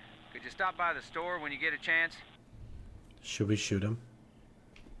ask you. Could you stop by the store when you get a chance? Should we shoot him?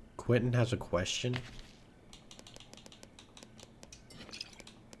 Quentin has a question.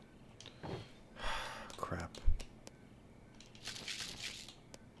 Crap.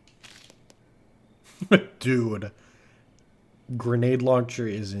 Dude. Grenade launcher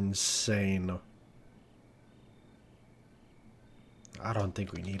is insane. I don't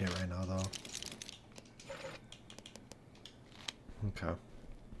think we need it right now, though. Okay.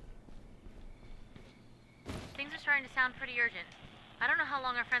 Things are starting to sound pretty urgent. I don't know how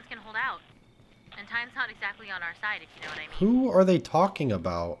long our friends can hold out. And time's not exactly on our side, if you know what I mean. Who are they talking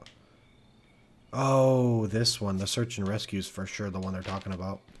about? Oh, this one. The search and rescue is for sure the one they're talking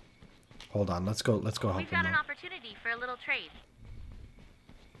about. Hold on, let's go help We've them got an out. opportunity for a little trade.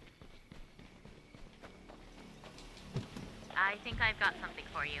 I think I've got something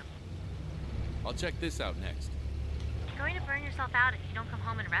for you. I'll check this out next. You're going to burn yourself out if you don't come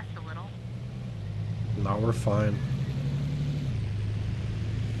home and rest a little. No, we're fine.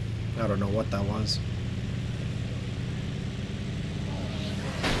 I don't know what that was.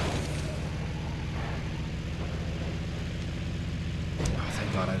 Oh,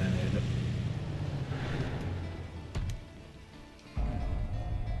 thank God I didn't hit it.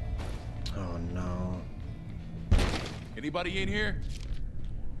 Oh no. Anybody in here?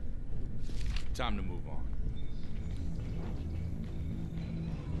 Time to move on.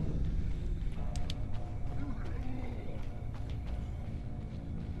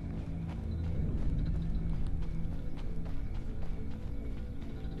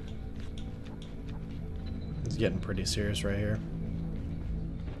 It's getting pretty serious right here.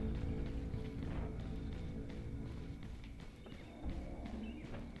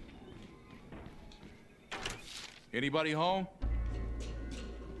 Anybody home?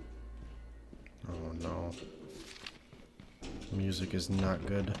 Oh no. Music is not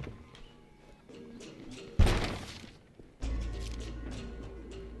good.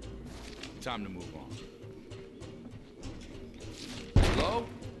 Time to move on. Hello?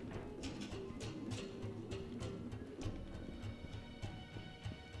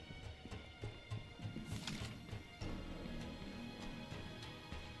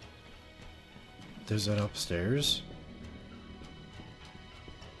 There's that upstairs?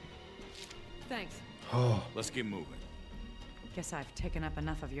 Oh. Let's get moving. Guess I've taken up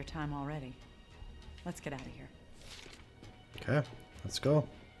enough of your time already. Let's get out of here. Okay, let's go.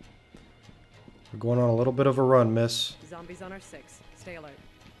 We're going on a little bit of a run, miss. Zombies on our 6. Stay alert.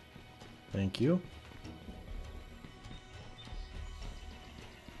 Thank you.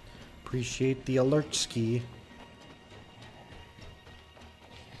 Appreciate the alert ski.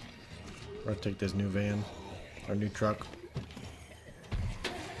 I'll take this new van, our new truck.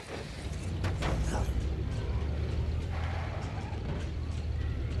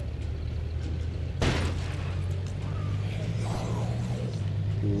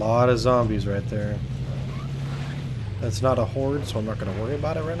 Lot of zombies right there. That's not a horde, so I'm not going to worry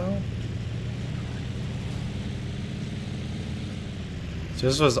about it right now. So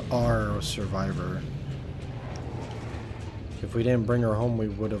this was our survivor. If we didn't bring her home, we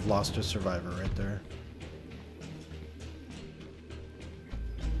would have lost a survivor right there.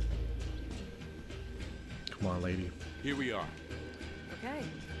 Come on, lady. Here we are. Okay,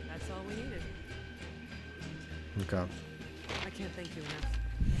 that's all we needed. Okay. I can't thank you enough.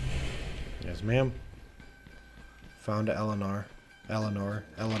 Yes, ma'am. Found Eleanor.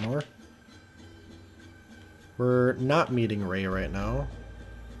 We're not meeting Ray right now.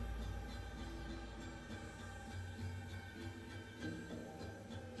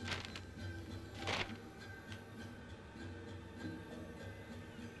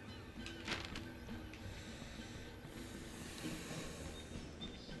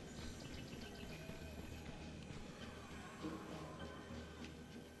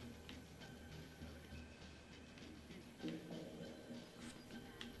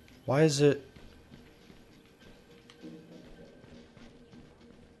 Why is it?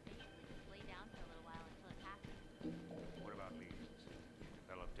 What about lesions?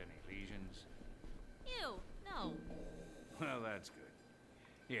 Developed any lesions? Ew, no. Well, that's good.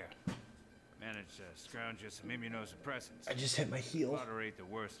 Here. Managed to scrounge you some immunosuppressants. I just hit my heel. Moderate the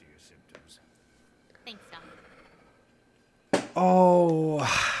worst of your symptoms. Thanks, Doc. Oh.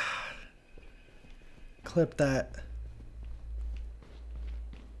 Clip that.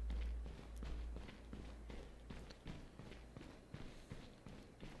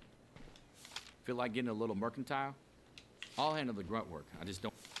 Feel like getting a little mercantile? I'll handle the grunt work. I just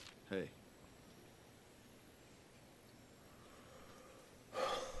don't. Hey.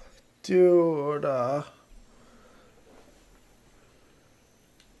 Dude,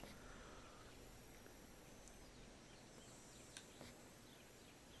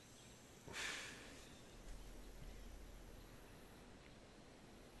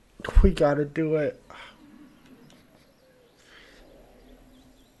 we gotta do it.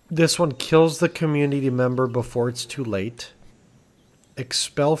 This one kills the community member before it's too late.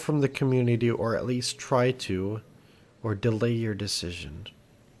 Expel from the community, or at least try to, or delay your decision.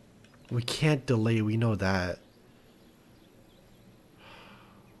 We can't delay, we know that.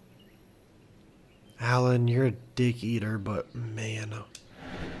 Alan, you're a dick eater, but man.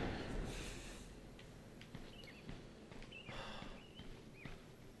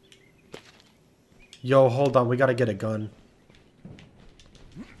 Yo, hold on, we gotta get a gun.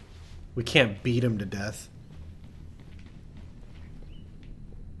 We can't beat him to death.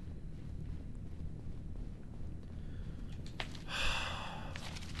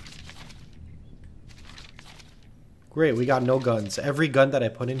 Great, we got no guns. Every gun that I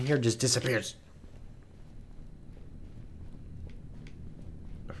put in here just disappears.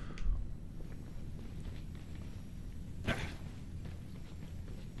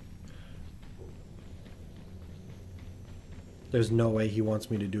 There's no way he wants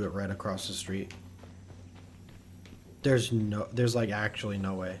me to do it right across the street. There's like actually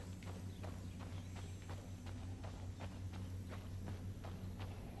no way.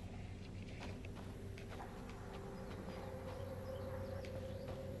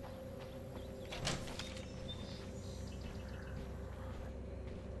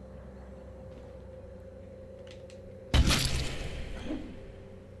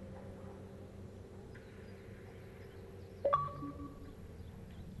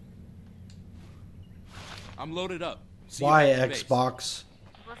 I'm loaded up. See you Why, at the base. Xbox?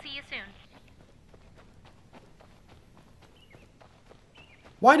 We'll see you soon.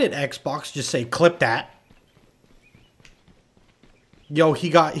 Why did Xbox just say clip that? Yo, he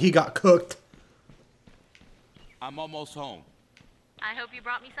got cooked. I'm almost home. I hope you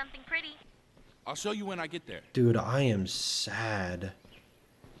brought me something pretty. I'll show you when I get there. Dude, I am sad.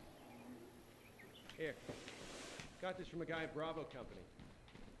 Here. Got this from a guy at Bravo Company.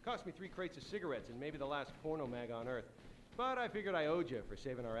 Cost me 3 crates of cigarettes and maybe the last porno mag on Earth. But I figured I owed you for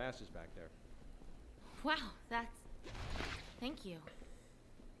saving our asses back there. Wow, that's... Thank you.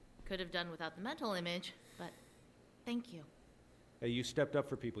 could have done without the mental image, but thank you. Hey, you stepped up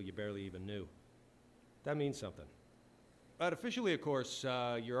for people you barely even knew. That means something. But officially, of course,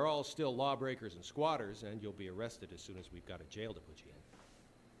 you're all still lawbreakers and squatters, and you'll be arrested as soon as we've got a jail to put you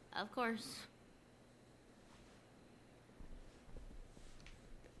in. Of course.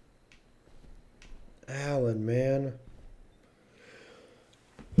 Alan, man.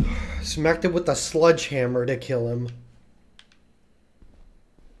 Smacked it with a sledgehammer to kill him.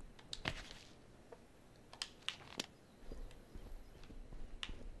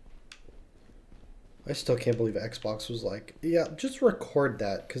 I still can't believe Xbox was like, yeah, just record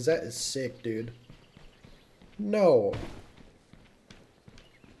that, because that is sick, dude. No.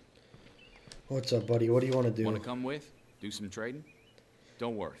 What's up, buddy? What do you want to do? Want to come with? Do some trading?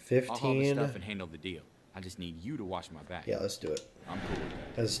 Don't worry. 15. I'll haul the stuff and handle the deal. I just need you to watch my back. Yeah, let's do it. I'm cool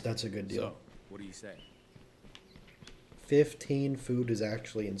with that. That's a good deal. So, what do you say? 15 food is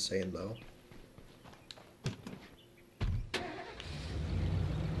actually insane, though.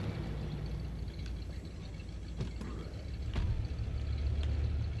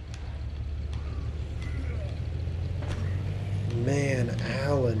 Man,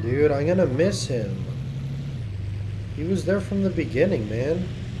 Alan, dude, I'm gonna miss him. He was there from the beginning, man.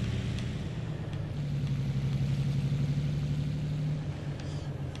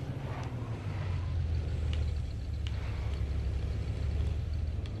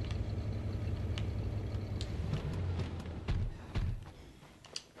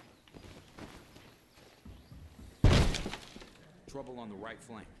 Trouble on the right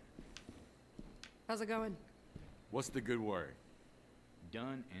flank. How's it going? What's the good word?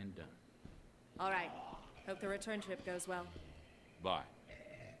 Done and done. All right. Hope the return trip goes well. Bye.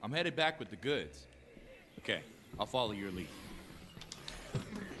 I'm headed back with the goods. Okay, I'll follow your lead.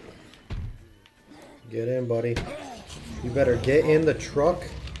 Get in, buddy. You better get in the truck.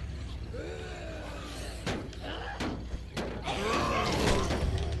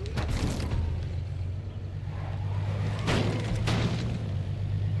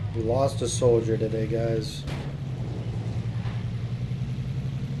 We lost a soldier today, guys.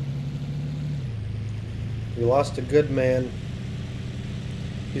 We lost a good man.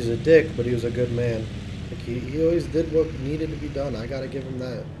 He's a dick, but he was a good man. Like he always did what needed to be done. I gotta give him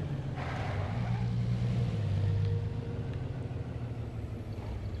that.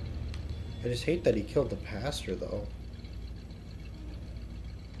 I just hate that he killed the pastor, though.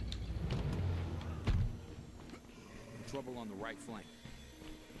 Trouble on the right flank.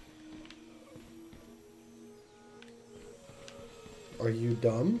 Are you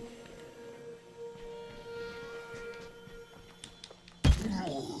dumb?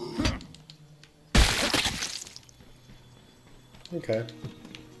 Okay.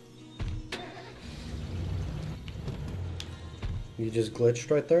 You just glitched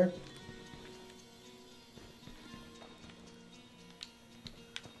right there?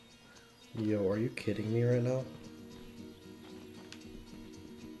 Yo, are you kidding me right now?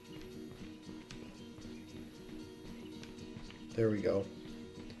 There we go.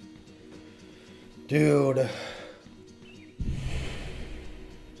 Dude.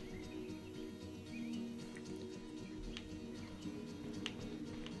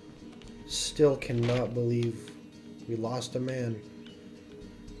 Still cannot believe we lost a man.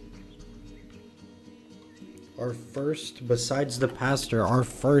 Our first, besides the pastor, our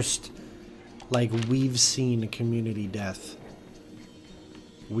first, like, we've seen community death.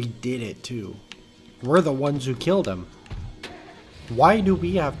 We did it too. We're the ones who killed him. Why do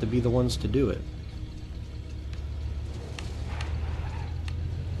we have to be the ones to do it?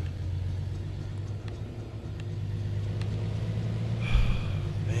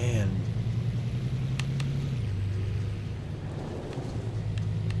 Man.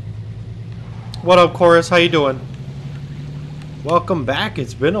 What up, Chorus? How you doing? Welcome back.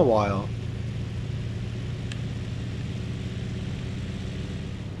 It's been a while.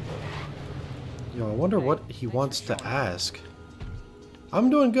 Yo, I wonder what he wants to ask. I'm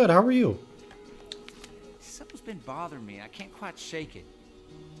doing good. How are you? Something's been bothering me. I can't quite shake it.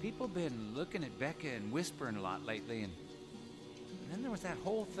 People been looking at Becca and whispering a lot lately, and then there was that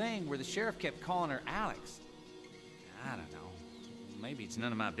whole thing where the sheriff kept calling her Alex. I don't know. Maybe it's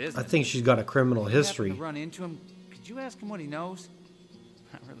none of my business. I think she's got a criminal If you happen history. to run into him, could you ask him what he knows?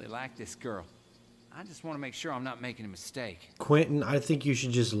 I really like this girl. I just want to make sure I'm not making a mistake. Quentin, I think you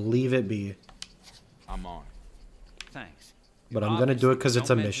should just leave it be. I'm on. Thanks. But I'm gonna do it because it's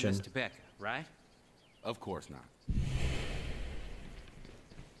a mission. To Becca, right? Of course not.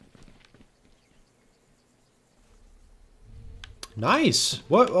 Nice.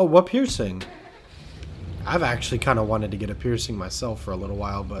 What? Oh, what piercing? I've actually kind of wanted to get a piercing myself for a little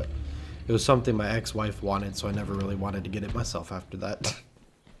while, but It was something my ex-wife wanted, so I never really wanted to get it myself after that.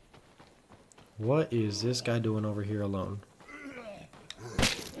 What is this guy doing over here alone?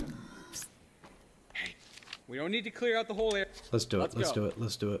 We don't need to clear out the whole area. Let's do it. Let's do it.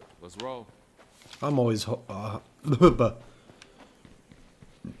 Let's do it. Let's roll. I'm always there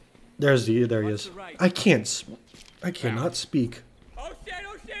he is. I cannot speak.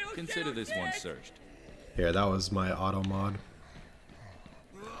 Consider this one searched. Here, that was my auto mod.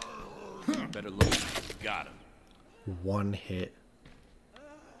 Better look. Got him. One hit.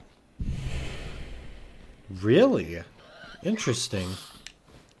 Really? Interesting.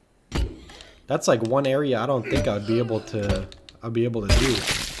 That's like one area I don't think I'd be able to do.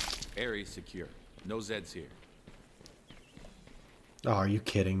 Area secure. No Zeds here. Oh, are you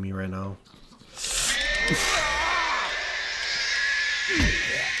kidding me right now?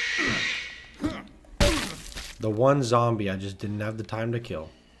 The one zombie I just didn't have the time to kill.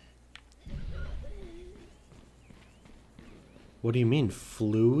 What do you mean,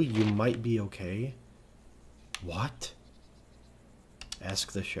 flu? You might be okay. What?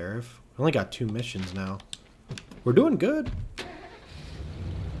 Ask the sheriff. We only got 2 missions now. We're doing good.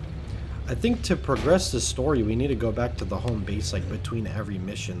 I think to progress the story, we need to go back to the home base, like, between every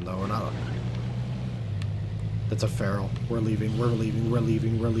mission, though. We're not... That's a feral. We're leaving, we're leaving, we're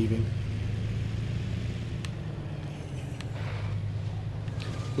leaving, we're leaving.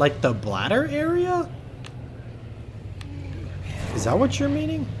 Like, the bladder area? Is that what you're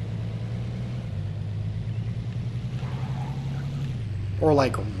meaning? Or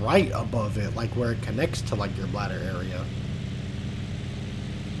like right above it, like where it connects to like your bladder area.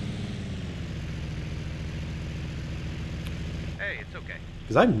 Hey, it's okay.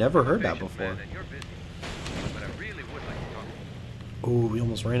 Because I've never heard that before. Man, and you're busy, but I really would like to talk to you. Ooh, we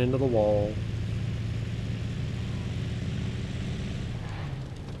almost ran into the wall.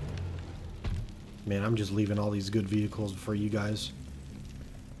 Man, I'm just leaving all these good vehicles for you guys.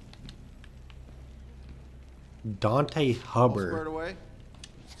 Dante Hubbard. All squared away?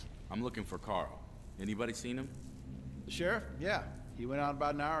 I'm looking for Carl. Anybody seen him? The sheriff? Yeah. He went out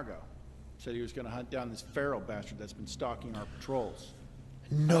about an hour ago. Said he was going to hunt down this feral bastard that's been stalking our patrols.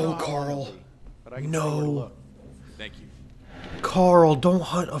 No, Carl. But I can tell you where to No. look. Thank you. Carl, don't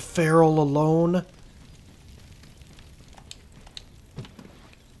hunt a feral alone.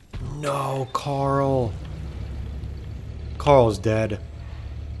 No, Carl. Carl's dead.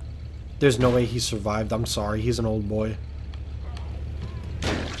 There's no way he survived. I'm sorry. He's an old boy.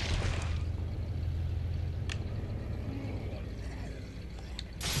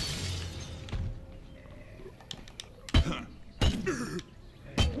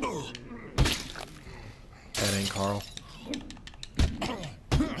 That ain't Carl.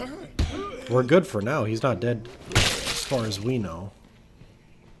 We're good for now. He's not dead as far as we know.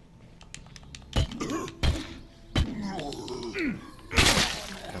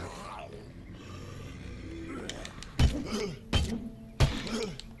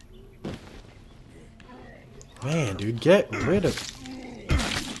 Man, dude, get rid of...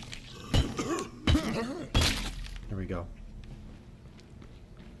 Here we go.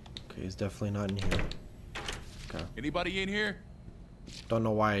 Okay, he's definitely not in here. Okay. Anybody in here? Don't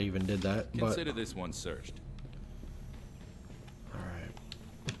know why I even did that, but... Consider this one searched. Alright.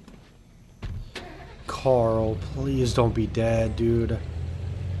 Carl, please don't be dead, dude.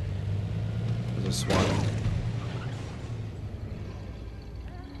 There's a SWAT.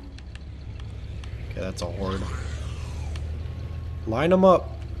 Okay, that's a horde. Line them up.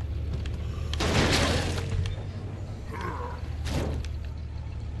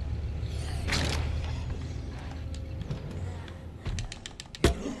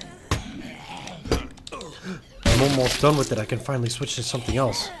 I'm almost done with it. I can finally switch to something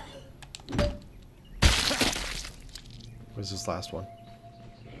else. Where's this last one?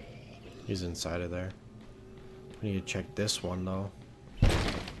 He's inside of there. We need to check this one, though.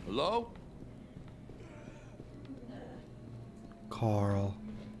 Hello? Carl.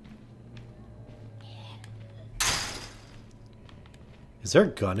 Is there a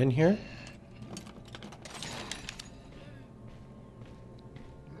gun in here?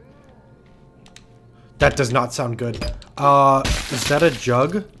 That does not sound good. Is that a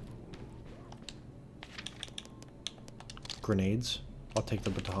jug? Grenades. I'll take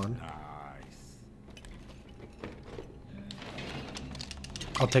the baton. Nice.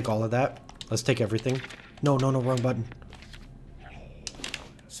 I'll take all of that. Let's take everything. No, no, no, wrong button.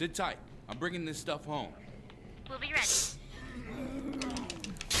 Sit tight. I'm bringing this stuff home. We'll be ready.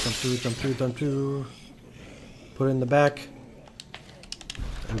 Jump through, jump through, jump through. Put it in the back.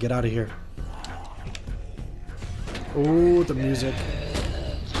 And get out of here. Oh, the music.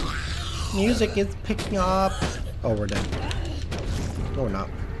 Music is picking up. Oh, we're dead. No, we're not.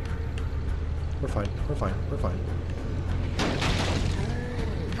 We're fine. We're fine. We're fine.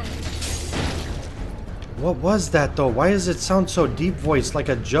 What was that, though? Why does it sound so deep voiced, like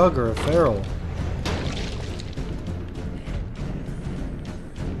a jug or a feral?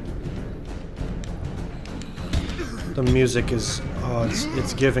 The music is... oh,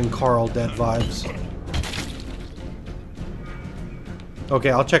 it's giving Carl dead vibes. Okay,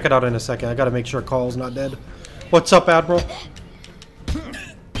 I'll check it out in a second. I gotta make sure Carl's not dead. What's up, Admiral?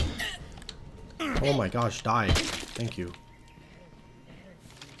 Oh my gosh, die. Thank you.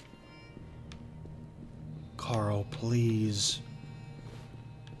 Carl, please.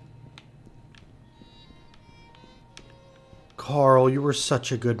 Carl, you were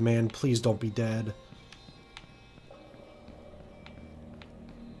such a good man. Please don't be dead.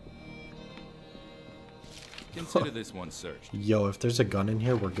 Consider this one searched. Yo, if there's a gun in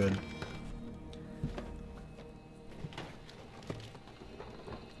here, we're good.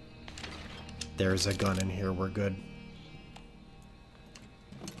 There's a gun in here, we're good.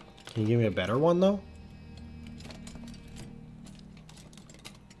 Can you give me a better one, though?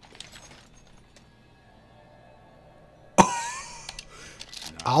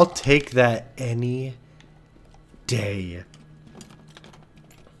 I'll take that any day.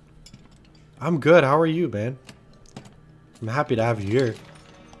 I'm good. How are you, man? I'm happy to have you here.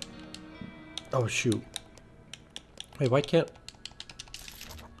 Oh, shoot. Wait, why can't...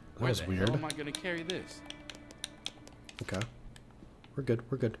 That was weird. How am I gonna carry this? Okay. We're good.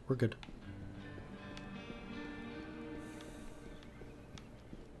 We're good. We're good.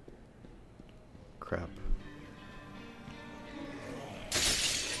 Crap.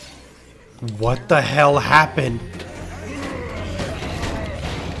 What the hell happened?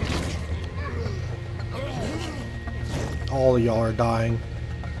 All of y'all are dying.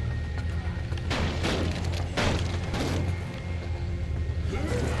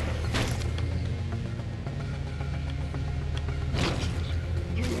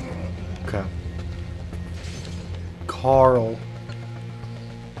 Okay. Carl.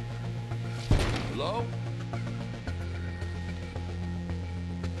 Hello?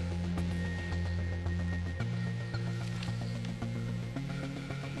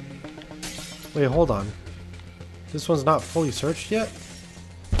 Wait, hold on. This one's not fully searched yet?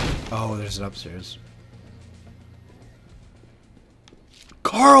 Oh, there's an upstairs.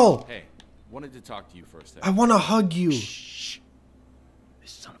 Carl! Hey, wanted to talk to you for a second. I want to hug you. Shh.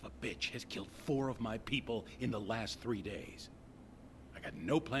 This son of a bitch has killed 4 of my people in the last 3 days. I got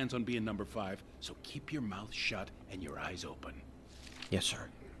no plans on being number 5, so keep your mouth shut and your eyes open. Yes, sir.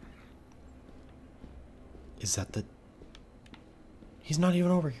 Is that the... He's not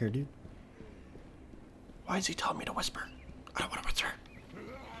even over here, dude. Why is he telling me to whisper? I don't want to whisper.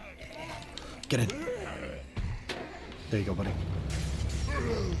 Get in. There you go, buddy.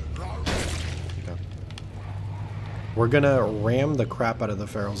 Okay. We're gonna ram the crap out of the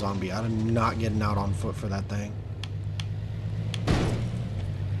feral zombie. I'm not getting out on foot for that thing.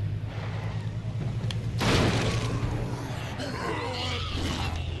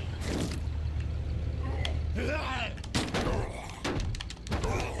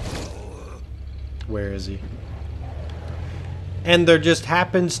 Where is he? And there just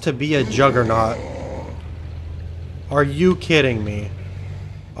happens to be a juggernaut. Are you kidding me?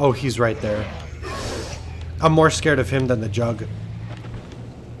 Oh, he's right there. I'm more scared of him than the jug.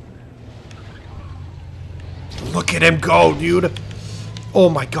 Look at him go, dude. Oh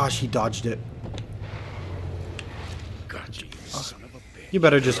my gosh, he dodged it. Gotcha, you son of a bitch. You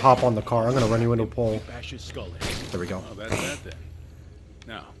better just hop on the car. I'm gonna run you into a pole. Bash his skull in. There we go. Oh, that's that then.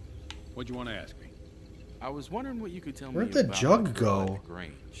 Now, what'd you want to ask me? I was wondering what you could tell Where'd me the about jug that girl at go? the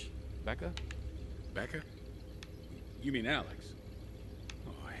Grange. Becca? Becca? You mean Alex?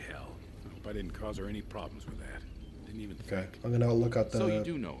 Oh, hell. I hope I didn't cause her any problems with that. Didn't even Okay, think. I'm gonna look at the So you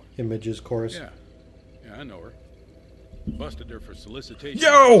do know her? images chorus. Yeah. Yeah, I know her. Busted her for solicitation.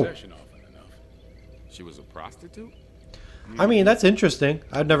 Yo! And possession often enough. She was a prostitute? I mean, that's interesting.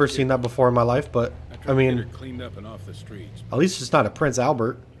 I've never seen that before in my life, but I tried I to get mean, her cleaned up and off the streets. at least it's not a Prince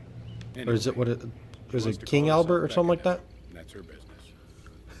Albert. Or is it Anyway, what it is wants it to King call herself Albert or something like Becca that? now, and that's her business.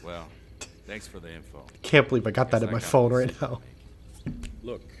 Well, thanks for the info. Can't believe I got that Guess in I my got phone this right to now.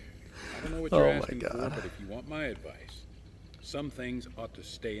 Look, I don't know what Oh you're my asking for, God. but if you want my advice, some things ought to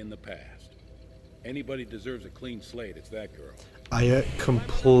stay in the past. Anybody deserves a clean slate, it's that girl. I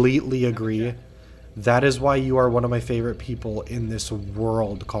completely agree. That is why you are one of my favorite people in this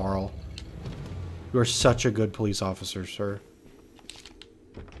world, Carl. You are such a good police officer, sir.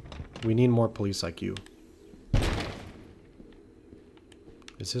 We need more police like you.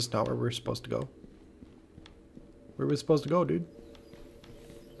 Is this not where we're supposed to go? Where are we supposed to go, dude?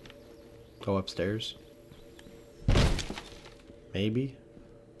 Go upstairs. Maybe.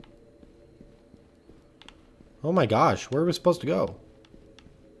 Oh my gosh, where are we supposed to go?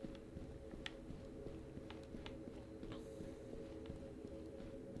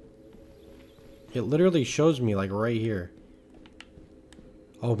 It literally shows me like right here.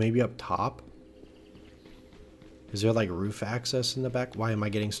 Oh, maybe up top? Is there like roof access in the back? Why am I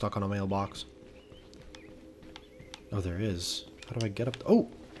getting stuck on a mailbox? Oh, there is. How do I get up? Oh,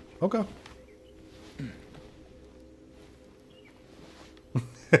 okay.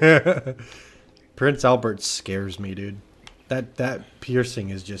 Prince Albert scares me, dude. That piercing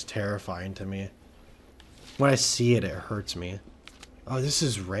is just terrifying to me. When I see it, it hurts me. Oh, this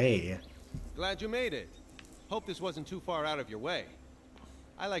is Ray. Glad you made it. Hope this wasn't too far out of your way.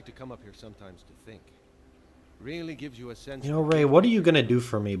 I like to come up here sometimes to think. Really gives you a sense. You know, Ray, what are you gonna do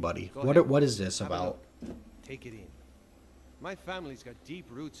for me, buddy? Go ahead. What is this Have a about? look. Take it in. My family's got deep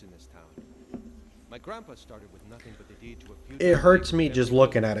roots in this town. My grandpa started with nothing but the deed to a few. It hurts me just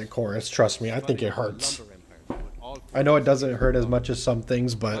looking at it, Chorus. Trust me, I think it hurts. I know it doesn't hurt as much as some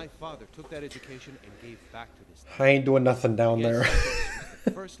things, but My father took that education and gave back to this town. I ain't doing nothing down there.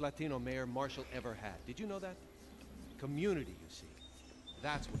 The first Latino mayor Marshall ever had. Did you know that? Community, you see.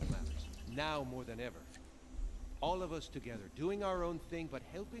 That's what matters. Now more than ever. All of us together, doing our own thing, but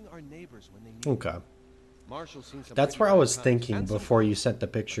helping our neighbors when they need Okay. it. Marshall's seen some That's pretty where I bad was times thinking and some before good. you sent the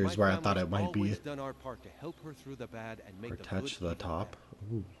pictures where I thought it might be. Always done our part to help her through the bad and make Or the touch good the even top.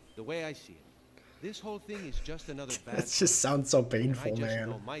 better. Ooh. The way I see it, this whole thing is just another bad. That just sounds so And I painful, just man.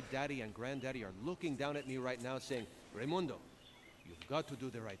 know my daddy and granddaddy are looking down at me right now saying, Raimundo, you've got to do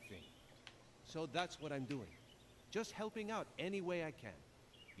the right thing. So that's what I'm doing. Just helping out any way I can.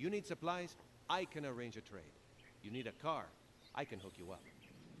 You need supplies, I can arrange a trade. You need a car, I can hook you up.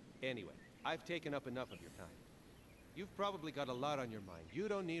 Anyway, I've taken up enough of your time. You've probably got a lot on your mind. You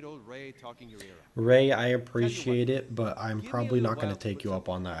don't need old Ray talking your ear off. Ray, I appreciate it, but I'm Give me a probably little not going while to to take put you up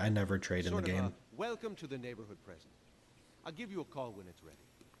on that. I never trade in the Sort of a game. welcome to the neighborhood present. I'll give you a call when it's ready.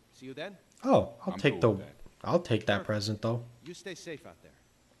 See you then? Oh, I'll I'm take cool the with that. I'll take that present though. You stay safe out there.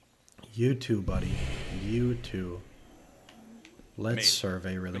 You too, buddy. You too. Let's Mate,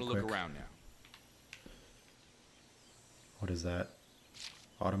 survey really gonna quick. look around now. What is that?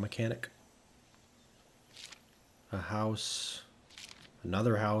 Auto mechanic. A house.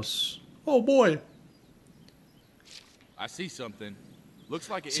 Another house. Oh boy. I see something. Looks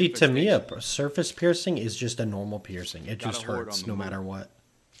like an See, to me, infestation. a surface piercing is just a normal piercing. It Got just a horde hurts on the no move. matter what.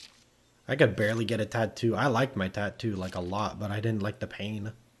 I could barely get a tattoo. I liked my tattoo like a lot, but I didn't like the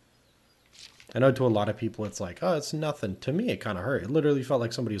pain. I know to a lot of people it's like, oh, it's nothing. To me, it kind of hurt. It literally felt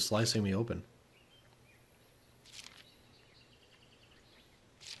like somebody was slicing me open.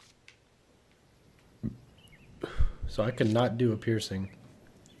 So I could not do a piercing.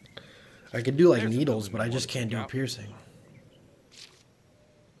 I could do like There's a needles, building but we I wanna just can't check do a out. piercing.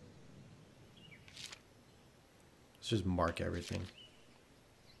 Let's just mark everything.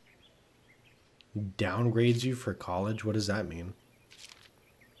 Downgrades you for college? What does that mean?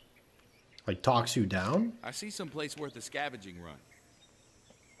 Like talks you down? I see some place worth a scavenging run.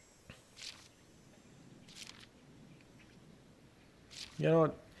 You know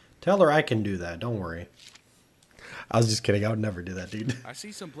what? Tell her I can do that. Don't worry. I was just kidding. I would never do that, dude. I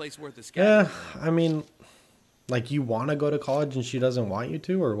see some place worth a Yeah, scavenging run. I mean, like you want to go to college and she doesn't want you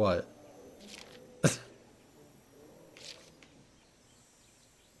to, or what?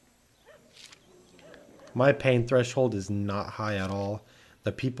 My pain threshold is not high at all.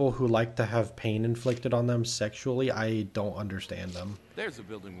 The people who like to have pain inflicted on them sexually, I don't understand them. There's a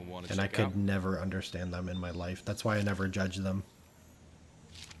building we want to And I check could out. never understand them in my life. That's why I never judge them.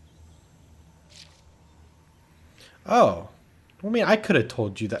 Oh. I mean, I could have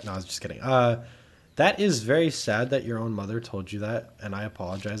told you that. No, I was just kidding. That is very sad that your own mother told you that, and I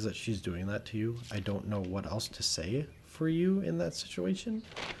apologize that she's doing that to you. I don't know what else to say for you in that situation.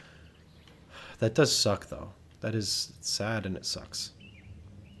 That does suck, though. That is sad, and it sucks.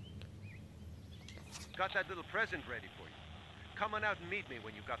 Got that little present ready for you. Come on out and meet me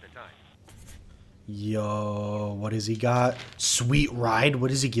when you've got the time. Yo, what has he got? Sweet ride?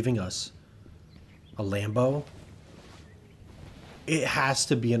 What is he giving us? A Lambo? It has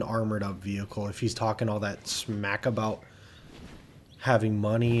to be an armored up vehicle if he's talking all that smack about having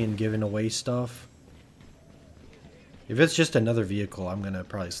money and giving away stuff. If it's just another vehicle, I'm gonna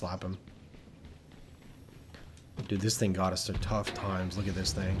probably slap him. Dude, this thing got us to tough times. Look at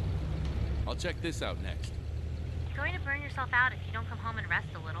this thing. I'll check this out next. You're going to burn yourself out if you don't come home and rest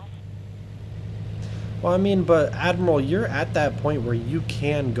a little. Well, I mean, but Admiral, you're at that point where you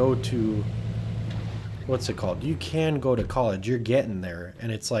can go to, what's it called? You can go to college. You're getting there,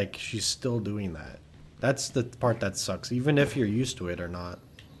 and it's like she's still doing that. That's the part that sucks, even if you're used to it or not.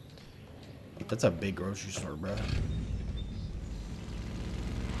 That's a big grocery store, bro.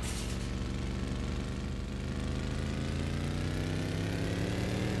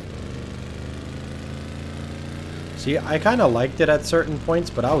 See, I kind of liked it at certain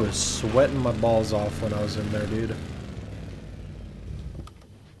points, but I was sweating my balls off when I was in there, dude.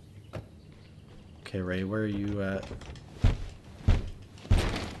 Okay, Ray, where are you at?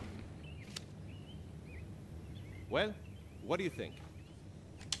 Well, what do you think?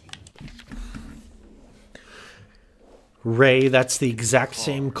 Ray, that's the exact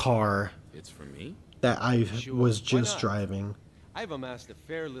same car It's for me? that I Sure, was why just not? driving. I've amassed a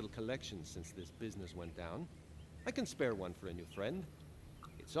fair little collection since this business went down. I can spare one for a new friend.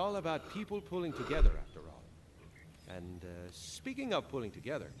 It's all about people pulling together, after all. And speaking of pulling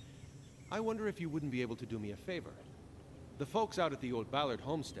together, I wonder if you wouldn't be able to do me a favor. The folks out at the old Ballard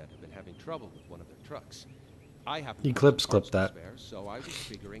homestead have been having trouble with one of their trucks. I happen to Eclipse have some clip parts that. to spare, so I was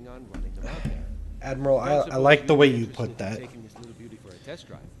figuring on running them out there. Admiral, Don't I suppose like the you'd way be you interested put in that. taking this little beauty for a test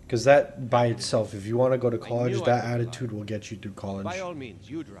drive. Because that by itself, if you want to go to college, knew I that could attitude will get you through college. By all means,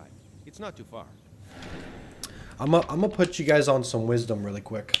 you drive. It's not too far. I'm gonna put you guys on some wisdom really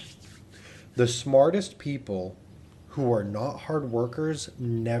quick. The smartest people who are not hard workers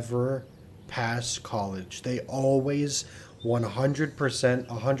never pass college. They always 100%,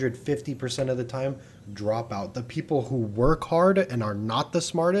 150% of the time drop out. The people who work hard and are not the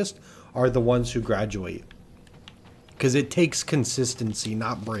smartest are the ones who graduate. Because it takes consistency,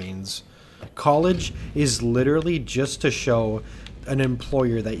 not brains. College is literally just to show an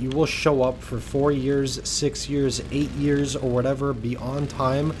employer that you will show up for 4 years, 6 years, 8 years, or whatever, be on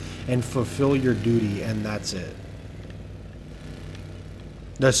time and fulfill your duty, and that's it.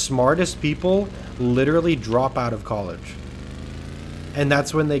 The smartest people literally drop out of college. And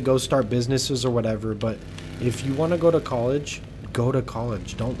that's when they go start businesses or whatever. But if you want to go to college, go to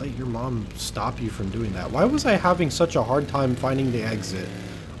college. Don't let your mom stop you from doing that. Why was I having such a hard time finding the exit?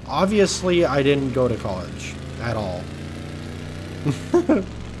 Obviously, I didn't go to college at all.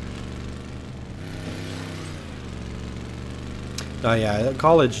 Oh yeah,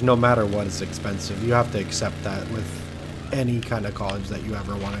 college, no matter what, is expensive. You have to accept that with any kind of college that you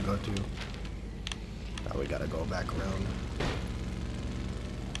ever want to go to. Now we gotta go back around.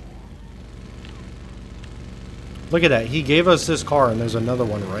 Look at that. He gave us this car, and there's another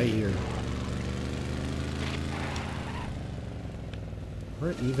one right here.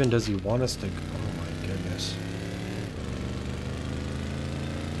 Where even does he want us to go? Oh my goodness.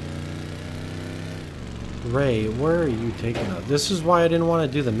 Ray, where are you taking us? This is why I didn't want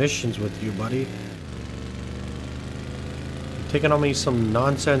to do the missions with you, buddy. You're taking on me some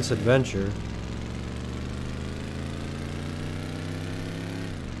nonsense adventure.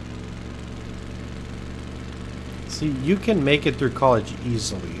 See, you can make it through college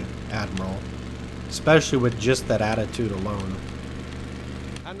easily, Admiral. Especially with just that attitude alone.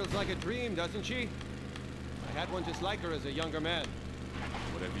 Handles like a dream, doesn't she? I had one just like her as a younger man.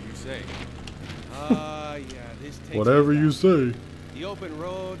 Whatever you say. Yeah, this takes Whatever me you back. say. The open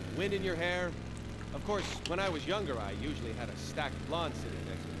road, wind in your hair. Of course, when I was younger, I usually had a stacked blonde sitting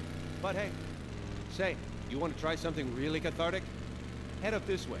next to me. But hey, say, you want to try something really cathartic? Head up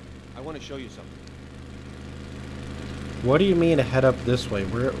this way. I want to show you something. What do you mean head up this way?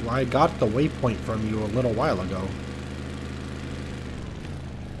 Where I got the waypoint from you a little while ago.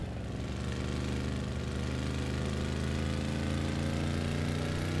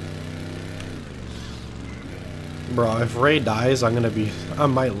 Bro, if Ray dies, I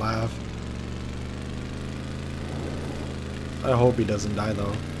might laugh. I hope he doesn't die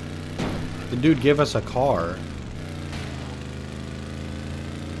though. The dude gave us a car.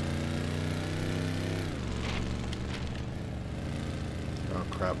 Oh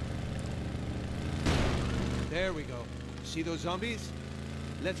crap. There we go. See those zombies?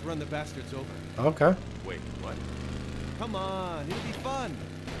 Let's run the bastards over. Okay. Wait, what? Come on, it'll be fun.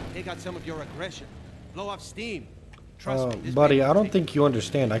 Take out some of your aggression. Blow off steam. Trust me, this Buddy, may I don't take- think you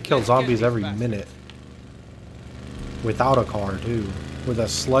understand. I kill Let's get zombies these every bastards. minute. Without a car, too. With a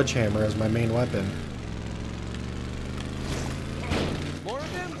sledgehammer as my main weapon. More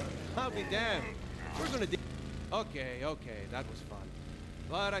of them? I'll be damned. We're gonna do. Okay, that was fun.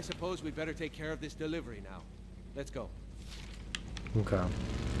 But I suppose we better take care of this delivery now. Let's go. Okay.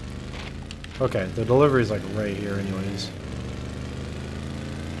 Okay, the delivery's like right here anyways.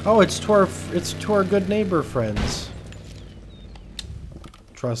 Oh, it's to our good neighbor friends.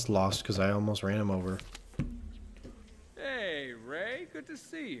 trust lost because I almost ran him over. Hey, Ray, good to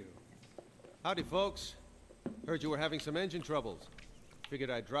see you. Howdy, folks. Heard you were having some engine troubles.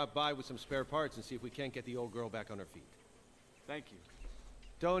 Figured I'd drop by with some spare parts and see if we can't get the old girl back on her feet. Thank you.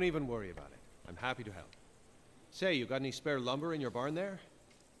 Don't even worry about it. I'm happy to help. Say, you got any spare lumber in your barn there?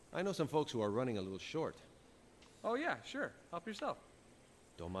 I know some folks who are running a little short. Oh yeah, sure. Help yourself.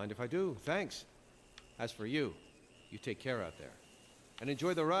 Don't mind if I do. Thanks. As for you, you take care out there. And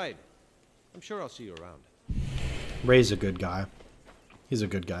enjoy the ride. I'm sure I'll see you around. Ray's a good guy. He's a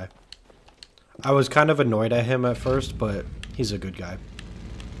good guy. I was kind of annoyed at him at first, but he's a good guy.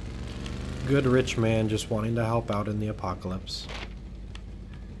 Good rich man just wanting to help out in the apocalypse.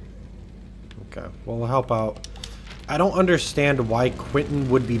 Okay, well, we'll help out. I don't understand why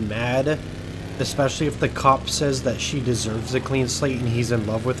Quentin would be mad, especially if the cop says that she deserves a clean slate and he's in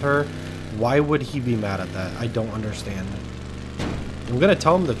love with her. Why would he be mad at that? I don't understand. I'm gonna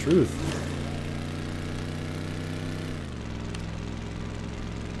tell him the truth.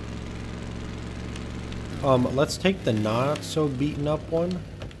 Let's take the not so beaten up one.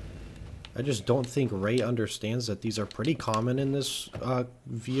 I just don't think Ray understands that these are pretty common in this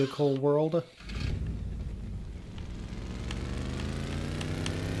vehicle world.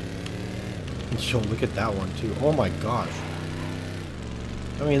 Yo, look at that one too. Oh my gosh.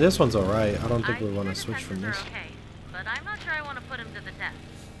 I mean, this one's alright. I don't think we want to switch from this. Okay, but I'm not sure I want to put him to the test.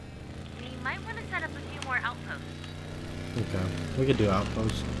 We might want to set up a few more outposts. Okay, we could do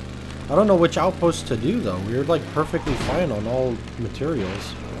outposts. I don't know which outpost to do though. We're like perfectly fine on all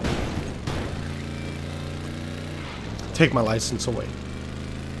materials. Take my license away.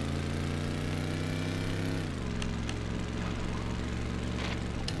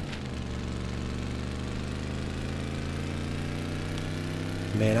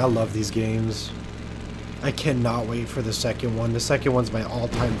 Man, I love these games. I cannot wait for the second one. The second one's my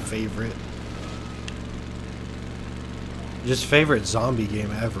all-time favorite. Just favorite zombie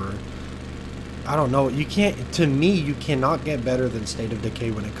game ever. I don't know. You can't. To me, you cannot get better than State of Decay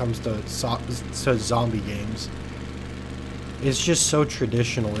when it comes to zombie games. It's just so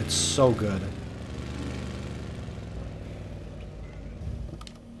traditional. It's so good.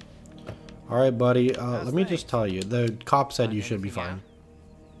 All right, buddy. Let me just tell you. The cop said you should be fine.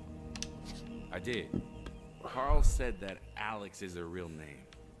 I did. Carl said that Alex is her real name.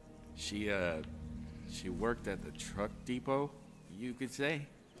 She worked at the truck depot, you could say.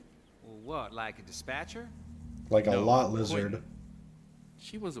 Well, what, like a dispatcher? Like a No, lot lizard. Quentin.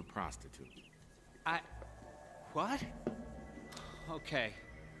 She was a prostitute. What? Okay.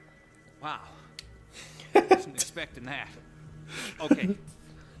 Wow. Wasn't expecting that. Okay.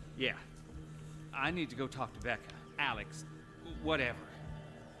 Yeah. I need to go talk to Becca. Alex. Whatever.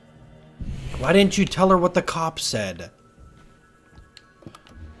 Why didn't you tell her what the cop said?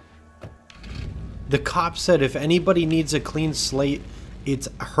 The cop said if anybody needs a clean slate, it's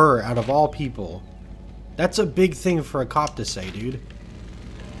her out of all people. That's a big thing for a cop to say, dude.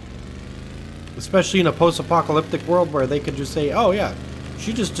 Especially in a post-apocalyptic world where they could just say, oh yeah,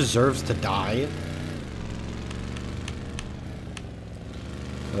 she just deserves to die.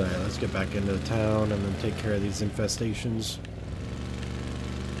 Alright, let's get back into the town and then take care of these infestations.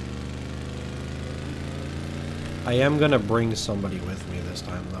 I am gonna bring somebody with me this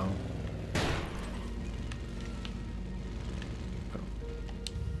time, though.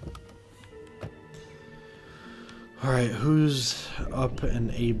 Alright, who's up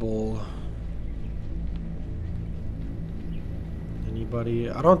and able? Anybody?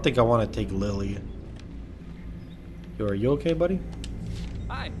 I don't think I want to take Lily. Yo, are you okay, buddy?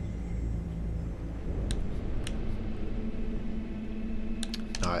 Hi.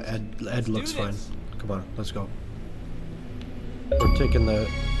 Ed looks fine. Come on, let's go. We're taking the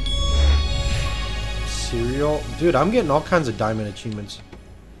cereal. Dude, I'm getting all kinds of diamond achievements.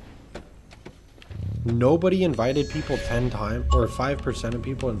 Nobody invited people 10 times, or 5% of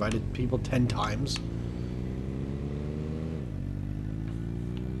people invited people 10 times.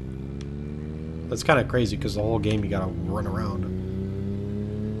 That's kind of crazy because the whole game you gotta run around.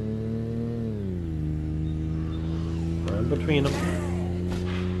 Run between them.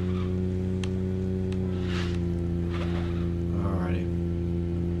 Alrighty.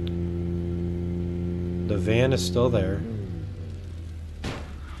 The van is still there.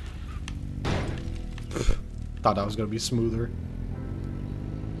 Thought that was gonna be smoother.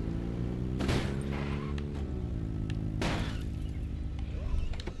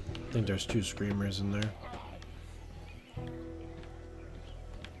 I think there's 2 screamers in there.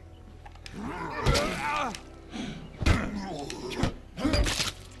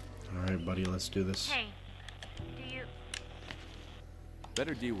 Alright, buddy, let's do this. Hey, do you...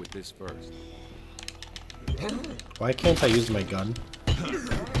 Better deal with this first. Why can't I use my gun?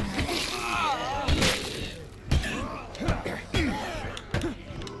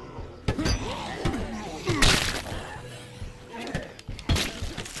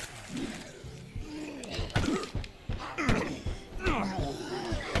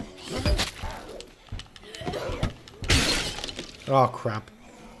 Oh crap.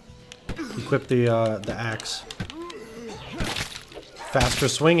 Equip the axe. Faster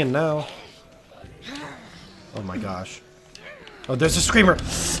swinging now. Oh my gosh. Oh, there's a screamer.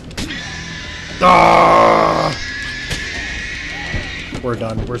 Ah! We're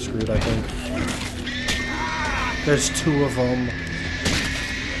done. We're screwed, I think. There's 2 of them.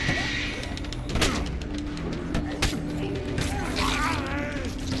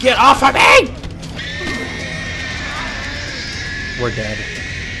 Get off of me! We're dead.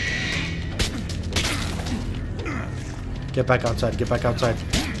 Get back outside. Get back outside.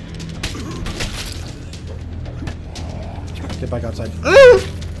 Get back outside.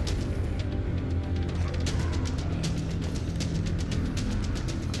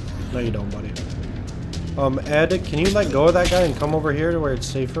 No, you don't, buddy. Ed, can you let go of that guy and come over here to where it's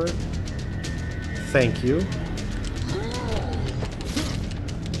safer? Thank you.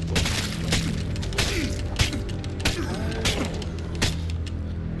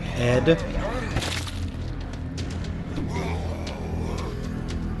 Ed.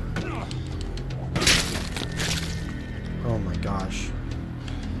 Oh my gosh.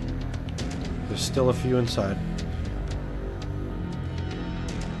 There's still a few inside.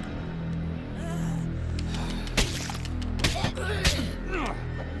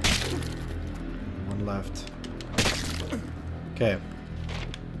 One left. Okay.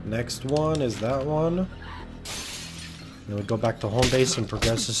 Next one is that one. Then we go back to home base and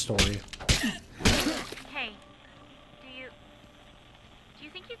progress the story. Hey, do you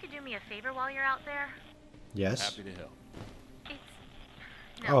think you could do me a favor while you're out there? Yes. Happy to help.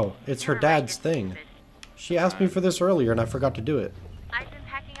 Oh, it's her dad's thing. She asked me for this earlier and I forgot to do it. I've been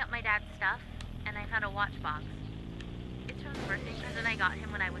packing up my dad's stuff, and I found a watch box. It's from the birthday present I got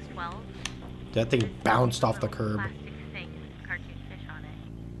him when I was 12. That thing bounced off the curb. Plastic thing with a cartoon fish on it.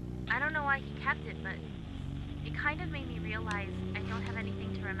 I don't know why he kept it, but it kind of made me realize I don't have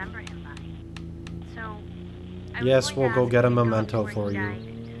anything to remember him by. So, I Yes, we'll go get a memento for you.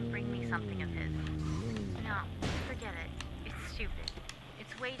 bring me something of his. No, forget it. It's stupid.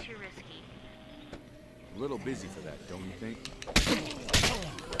 It's way too risky. A little busy for that, don't you think?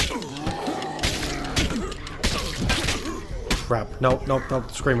 Crap. Nope, nope,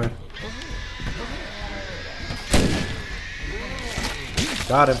 nope. Screaming.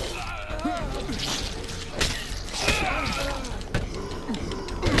 Got him.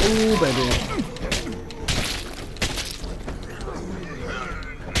 Ooh, baby.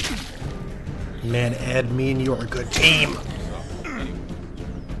 Man, Ed, me and you are a good team. No,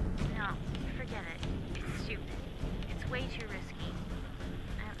 forget it. It's stupid. It's way too risky.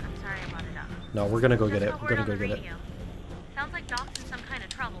 I'm sorry I brought it up. No, we're gonna go Just get it. got We're word gonna go on the get it. radio. Sounds like Doc's in some kind of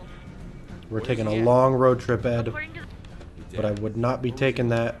trouble. We're taking a long road trip, Ed. But I would not be taking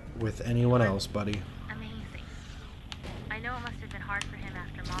that with anyone else, buddy. Amazing. I know it must have been hard for him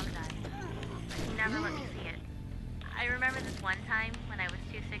after Mom died, but he never let me see it. I remember this one time when I was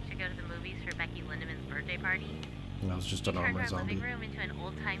too sick to go to the movies for Becky Lindemann's birthday party. That was just He an turned armored our zombie. living room into an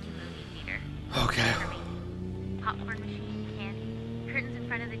old-timey movie theater. Okay. For me. Popcorn machine, candy, curtains in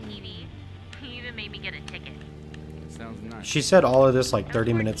front of the TV. He even made me get a ticket. Sounds nice. She said all of this like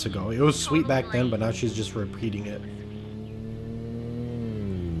 30 minutes ago. It was sweet back then, but now she's just repeating it.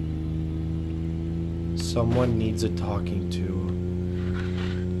 Someone needs a talking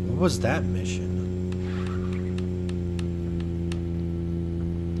to. What was that mission?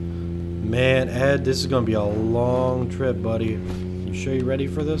 Man, Ed, this is gonna be a long trip, buddy. You sure you're ready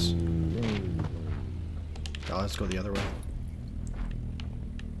for this? Oh, let's go the other way.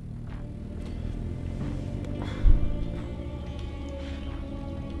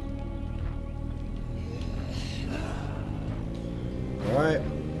 Alright.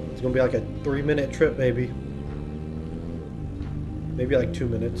 It's gonna be like a 3-minute trip, maybe. Maybe like 2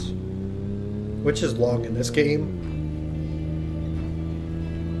 minutes. Which is long in this game.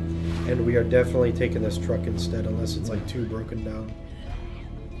 And we are definitely taking this truck instead, unless it's like too broken down.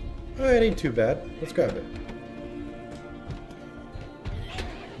 Alright, ain't too bad. Let's grab it.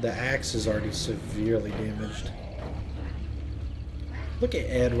 The axe is already severely damaged. Look at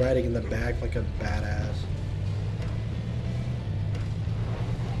Ed riding in the back like a badass.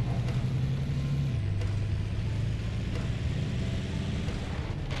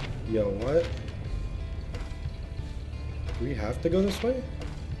 Yo, what? Do we have to go this way?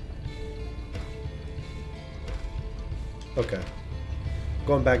 Okay.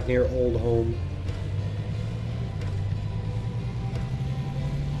 Going back near old home.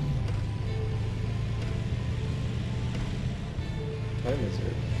 What time is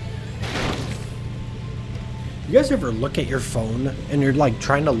it? You guys ever look at your phone and you're like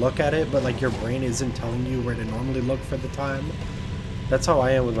trying to look at it, but like your brain isn't telling you where to normally look for the time? That's how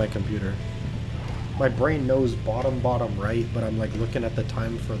I am with my computer. My brain knows bottom right, but I'm like looking at the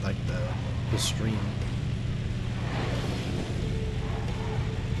time for like the stream.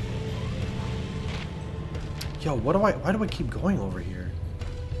 Yo, why do I keep going over here?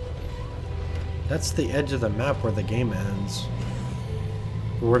 That's the edge of the map where the game ends.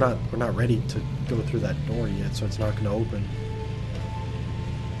 We're not ready to go through that door yet, so it's not going to open.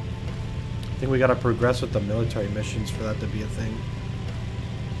 I think we got to progress with the military missions for that to be a thing.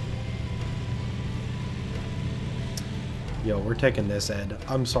 Yo, we're taking this, Ed.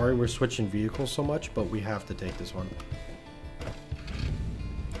 I'm sorry we're switching vehicles so much, but we have to take this one.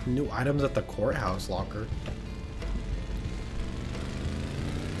 New items at the courthouse locker.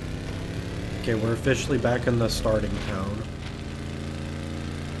 Okay, we're officially back in the starting town.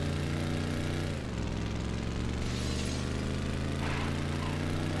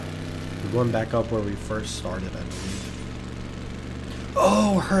 We're going back up where we first started, I believe.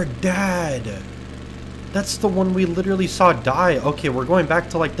 Oh, her dad! That's the one we literally saw die. Okay, we're going back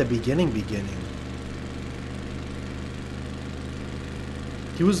to like the beginning.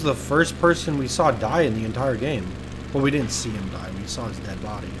 He was the first person we saw die in the entire game. Well, we didn't see him die. We saw his dead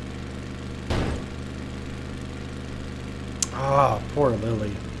body. Ah, poor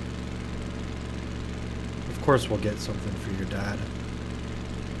Lily. Of course we'll get something for your dad.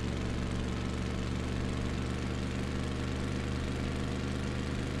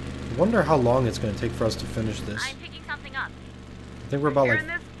 I wonder how long it's going to take for us to finish this. I'm picking something up. I think we're about like...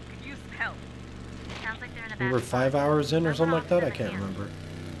 Sounds like they're in a We were 5 hours in or something like that? I can't remember.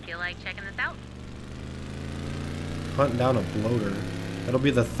 Feel like checking this out? Hunt down a bloater. That'll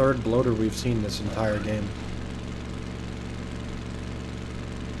be the third bloater we've seen this entire game.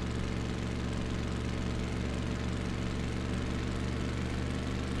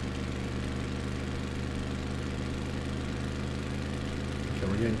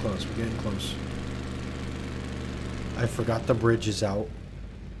 Okay, we're getting close. We're getting close. I forgot the bridge is out.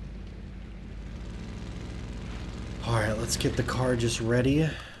 Alright, let's get the car just ready.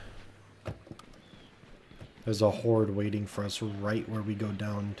 There's a horde waiting for us right where we go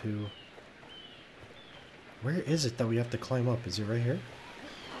down to. Where is it that we have to climb up? Is it right here?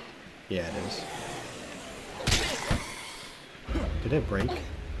 Yeah, it is. Did it break?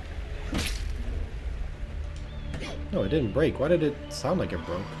 No, it didn't break. Why did it sound like it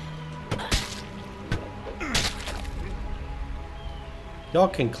broke? Y'all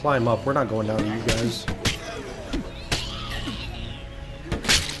can climb up. We're not going down to you guys.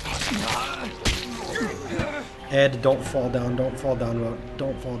 Ed, don't fall down. Don't fall down.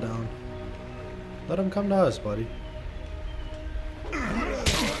 Don't fall down. Let him come to us, buddy.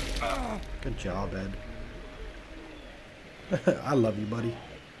 Good job, Ed. I love you, buddy.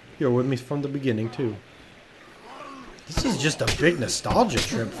 You're with me from the beginning, too. This is just a big nostalgia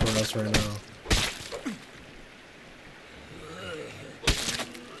trip for us right now.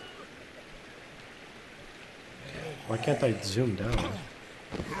 Why can't I zoom down?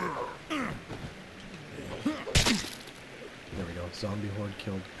 There we go. Zombie horde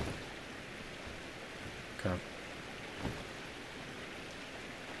killed. Okay.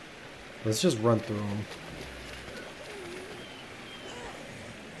 Let's just run through them.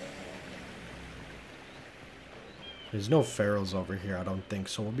 There's no ferals over here, I don't think,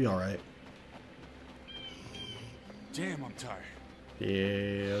 so we'll be alright. Damn, I'm tired.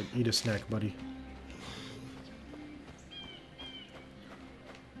 Yeah, eat a snack, buddy.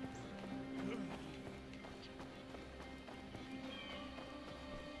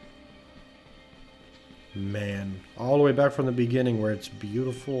 Man, all the way back from the beginning where it's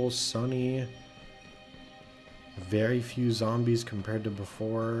beautiful, sunny, very few zombies compared to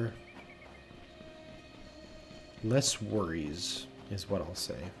before. Less worries is what I'll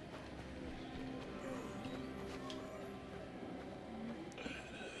say.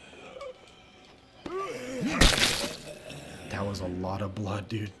 That was a lot of blood,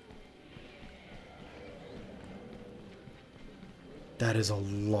 dude. That is a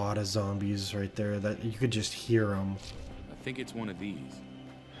lot of zombies right there that you could just hear them. I think it's one of these.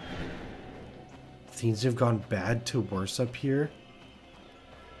 Things have gone bad to worse up here.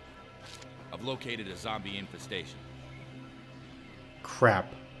 I've located a zombie infestation.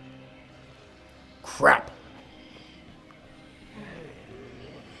 Crap. Crap.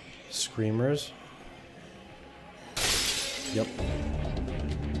 Screamers. Yep.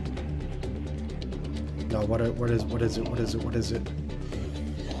 No, what is it? What is it? What is it? What is it?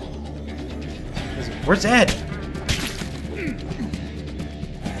 Where's Ed?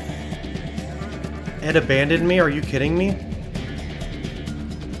 Ed abandoned me? Are you kidding me?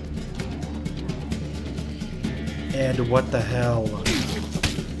 Ed, what the hell?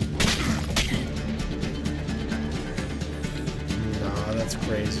 Nah, that's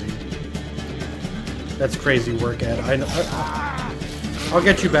crazy. That's crazy work, Ed. I'll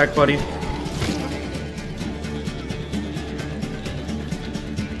get you back, buddy.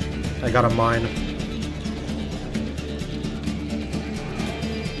 I got a mine.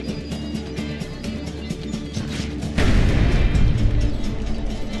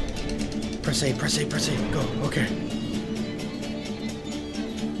 Press A, press A, press A. Go. Okay.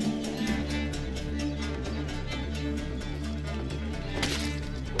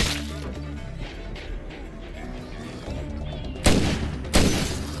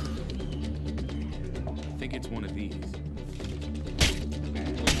 I think it's one of these.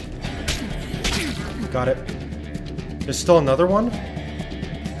 Got it. There's still another one?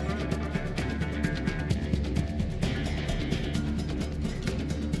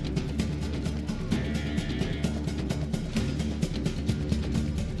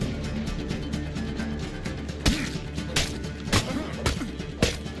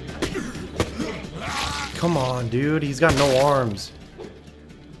 Come on, dude. He's got no arms.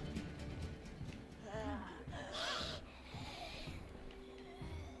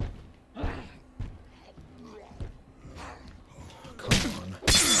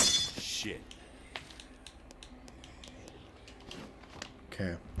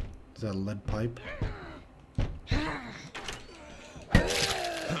 Okay. Is that a lead pipe?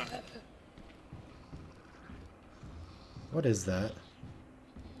 What is that?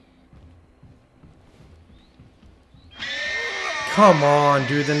 Come on,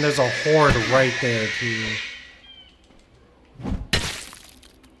 dude. Then there's a horde right there, too.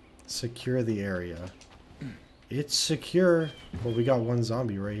 Secure the area. It's secure. Well, we got one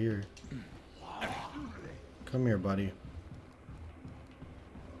zombie right here. Come here, buddy.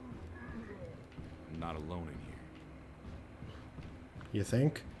 I'm not alone in here. You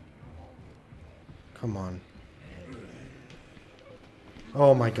think? Come on.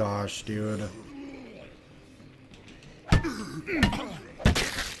 Oh my gosh, dude.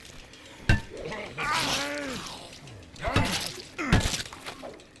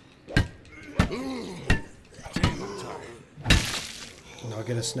 No,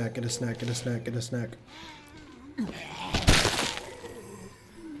 get a snack, get a snack, get a snack, get a snack.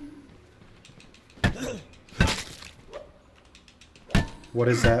 What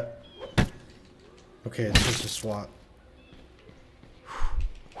is that? Okay, it's just a SWAT.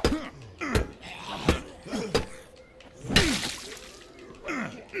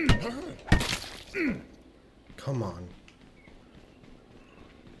 Come on.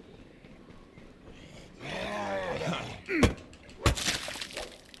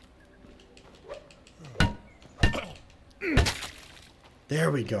 There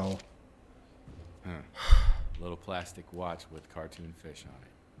we go. Huh. Little plastic watch with cartoon fish on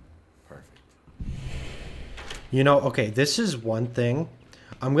it. Perfect. You know, okay, this is one thing.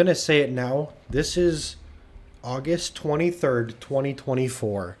 I'm going to say it now. This is August 23rd,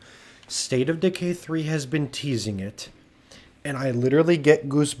 2024. State of Decay 3 has been teasing it. And I literally get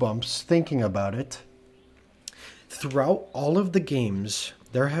goosebumps thinking about it. Throughout all of the games,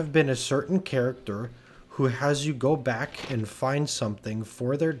 there have been a certain character who has you go back and find something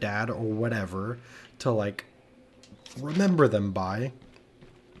for their dad or whatever to, like, remember them by.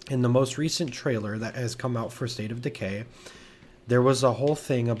 In the most recent trailer that has come out for State of Decay, there was a whole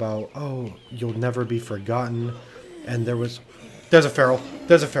thing about, oh, you'll never be forgotten. And there's a feral.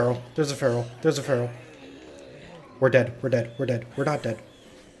 There's a feral. There's a feral. There's a feral. We're dead. We're dead. We're dead. We're not dead.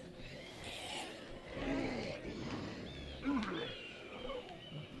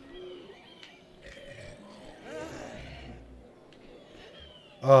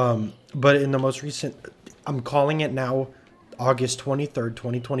 But in the most recent, I'm calling it now, August 23rd,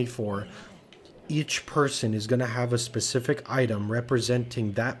 2024, each person is going to have a specific item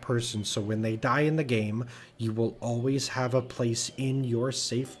representing that person. So when they die in the game, you will always have a place in your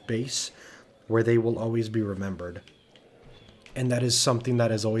safe base where they will always be remembered. And that is something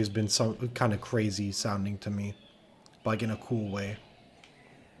that has always been some kind of crazy sounding to me, like in a cool way.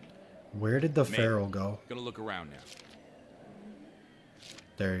 Where did the feral go? Gonna look around now.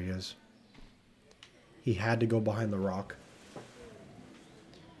 There he is. He had to go behind the rock.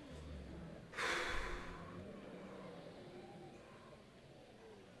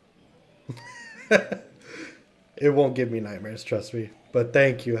 It won't give me nightmares, trust me. But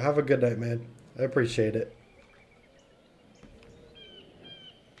thank you. Have a good night, man. I appreciate it.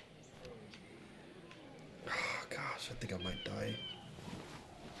 Oh, gosh, I think I might die.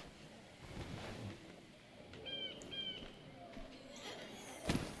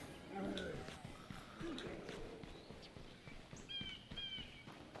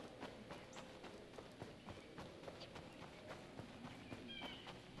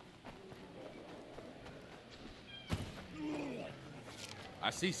 I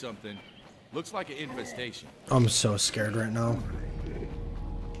see something. Looks like an infestation. I'm so scared right now.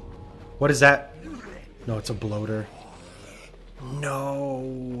 What is that? No, it's a bloater.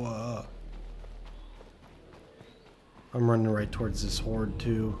 No. I'm running right towards this horde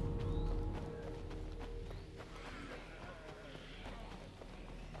too.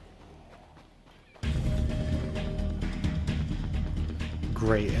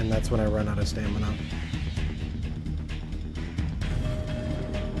 Great, and that's when I run out of stamina.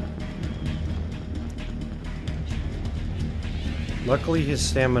 Luckily, his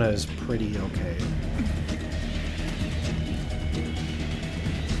stamina is pretty okay.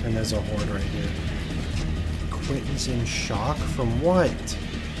 And there's a horde right here. Quentin's in shock from what?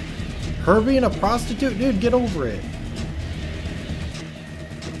 Her being a prostitute? Dude, get over it.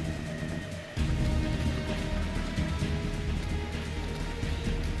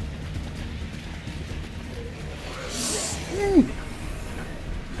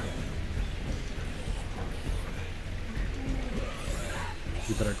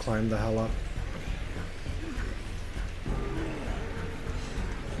 You better climb the hell up.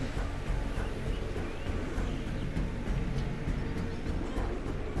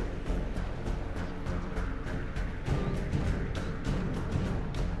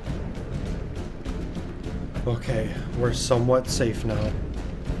 Okay, we're somewhat safe now.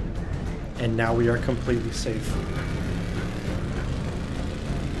 And now we are completely safe.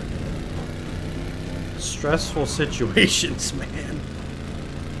 Stressful situations, man.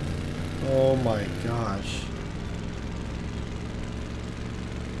 Oh my gosh.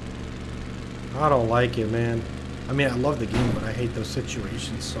 I don't like it, man. I mean, I love the game, but I hate those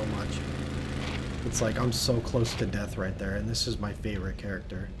situations so much. It's like I'm so close to death right there, and this is my favorite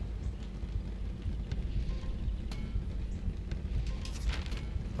character.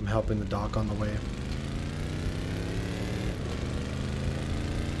 I'm helping the doc on the way.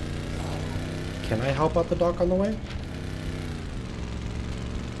 Can I help out the doc on the way?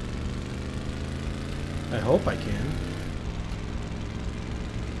 I hope I can.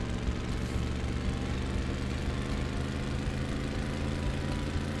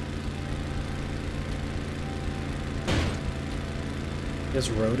 This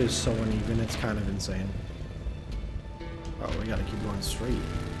road is so uneven, it's kind of insane. Oh, we gotta keep going straight.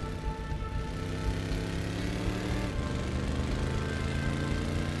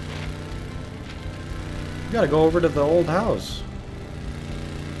 We gotta go over to the old house.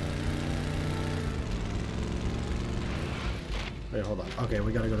 Wait, hold on. Okay,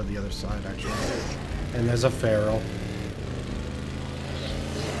 we gotta go to the other side, actually. And there's a feral.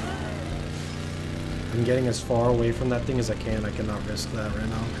 I'm getting as far away from that thing as I can. I cannot risk that right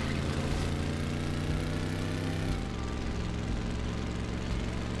now.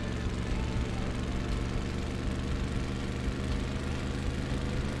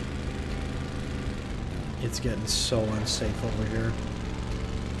 It's getting so unsafe over here.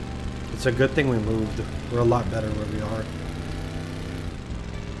 It's a good thing we moved. We're a lot better where we are.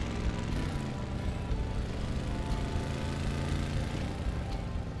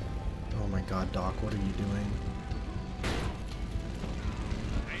 Oh my god, Doc, what are you doing?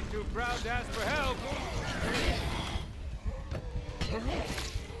 Ain't too proud to ask for help.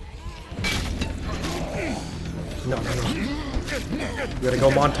 No, no, no. We gotta go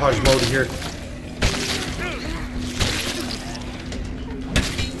montage mode here.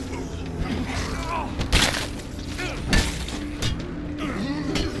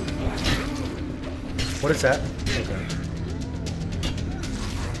 What is that? Okay.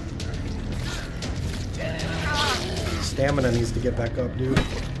 Stamina needs to get back up, dude.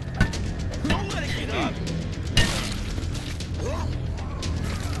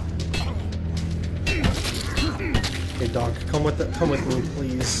 Hey, Doc, come with me,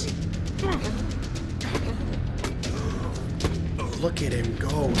 please. Look at him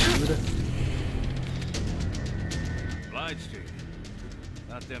go, dude. Obliged to.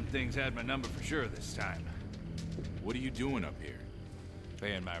 Thought them things had my number for sure this time. What are you doing up here?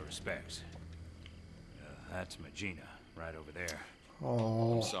 Paying my respects. That's Magina, right over there.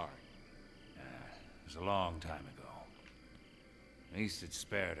 Oh. I'm sorry. It was a long time ago. At least it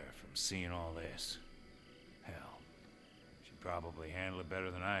spared her from seeing all this. Hell, she probably handled it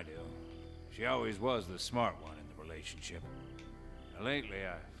better than I do. She always was the smart one in the relationship. Now, lately,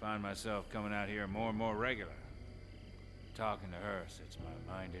 I find myself coming out here more and more regular. Talking to her sets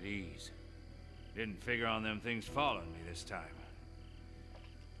my mind at ease. Didn't figure on them things following me this time.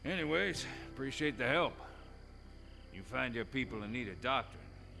 Anyways, appreciate the help. You find your people in need of doctoring,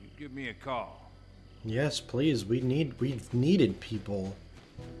 you give me a call. Yes, please. We've needed people.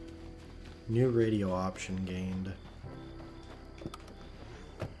 New radio option gained.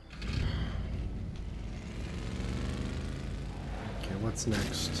 Okay, what's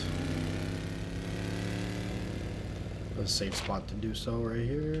next? A safe spot to do so right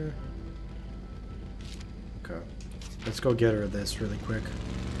here. Okay. Let's go get her this really quick.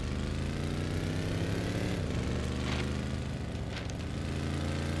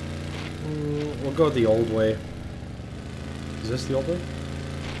 We'll go the old way. Is this the old way?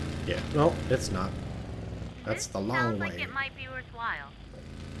 Yeah. No, it's not. That's the long Sounds way. like it might be worthwhile.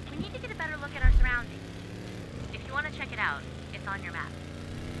 We need to get a better look at our surroundings. If you want to check it out, it's on your map.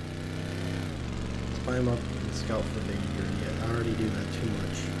 Let's climb up and scout for danger. Yeah, I already do that too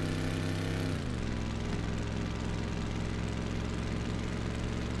much.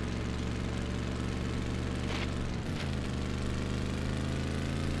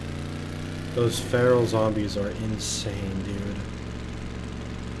 Those feral zombies are insane, dude.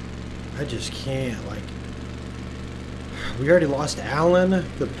 I just can't, like... We already lost Alan,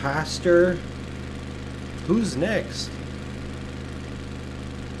 the pastor. Who's next?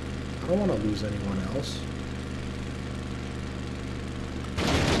 I don't want to lose anyone else.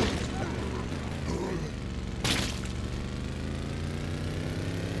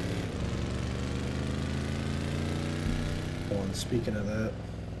 Oh, and speaking of that,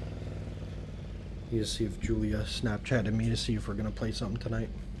 need to see if Julia Snapchatted me to see if we're gonna play something tonight.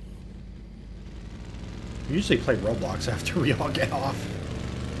 We usually play Roblox after we all get off.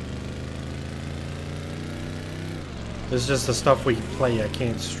 This is just the stuff we play I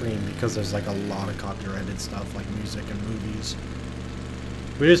can't stream because there's like a lot of copyrighted stuff like music and movies.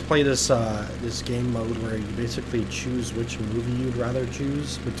 We just play this this game mode where you basically choose which movie you'd rather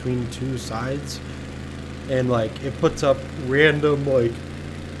choose between two sides, and like it puts up random like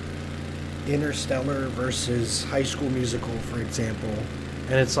Interstellar versus High School Musical, for example,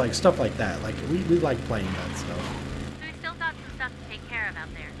 and it's like stuff like that. Like we like playing that stuff. So we still got some stuff to take care of out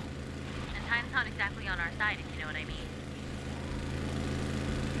there. And time's not exactly on our side, if you know what I mean.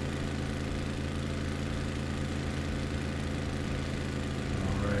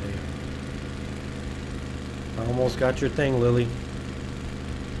 Alrighty. I almost got your thing, Lily.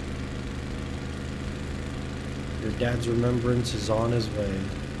 Your dad's remembrance is on his way.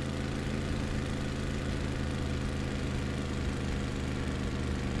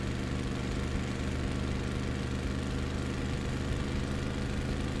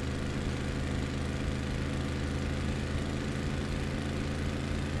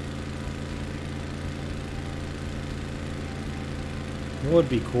 What would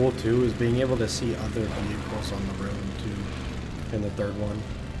be cool too is being able to see other vehicles on the road too in the third one.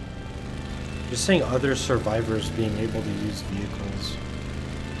 Just seeing other survivors being able to use vehicles.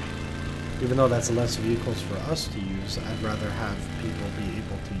 Even though that's less vehicles for us to use, I'd rather have people be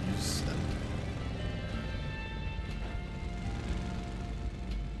able to use them.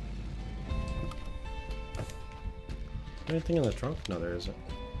 Anything in the trunk? No, there isn't.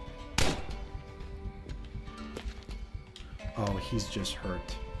 Oh, he's just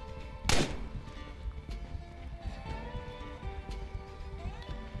hurt.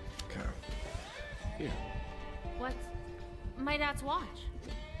 Okay. Here. What's my dad's watch?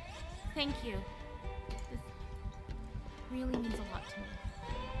 Thank you. This really means a lot to me.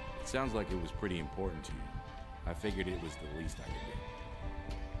 It sounds like it was pretty important to you. I figured it was the least I could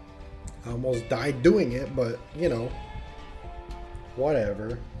do. I almost died doing it, but, you know,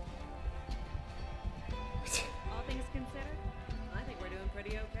 whatever. All things considered, I think we're doing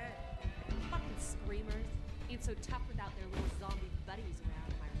pretty okay. Fucking screamers. Ain't so tough without their little zombie buddies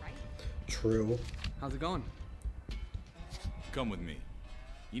around, am I right? True. How's it going? Come with me.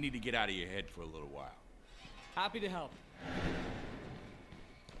 You need to get out of your head for a little while. Happy to help.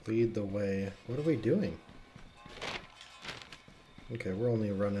 Lead the way. What are we doing? Okay, we're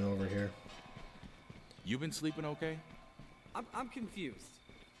only running over here. You been sleeping okay? I'm confused.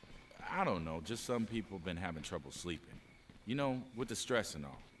 I don't know, just some people been having trouble sleeping. You know, with the stress and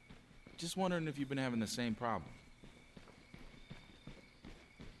all. Just wondering if you've been having the same problem.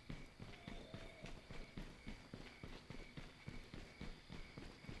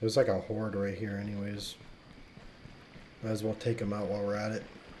 There's like a horde right here anyways. Might as well take him out while we're at it.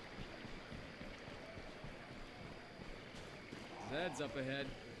 Zed's up ahead.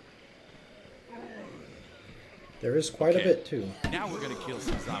 There is quite a bit too. Now we're gonna kill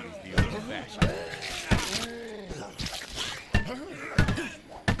some zombies the old-fashioned way.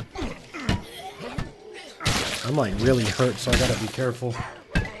 I'm like really hurt, so I gotta be careful.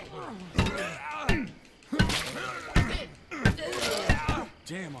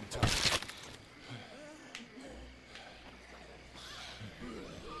 Damn, I'm tough.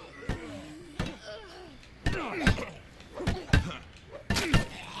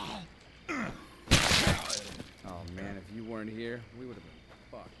 Oh man, if you weren't here, we would have been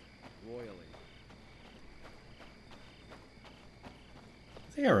fucked royally.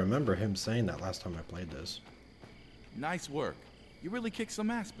 I think I remember him saying that last time I played this. Nice work. You really kicked some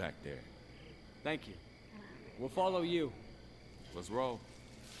ass back there. Thank you. We'll follow you. Let's roll.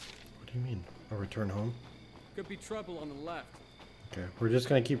 What do you mean? A return home? Could be trouble on the left. Okay, we're just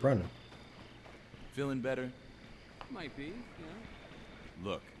gonna keep running. Feeling better? Might be, yeah.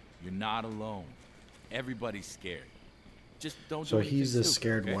 Look, you're not alone. Everybody's scared. Just don't So do anything he's the stupid,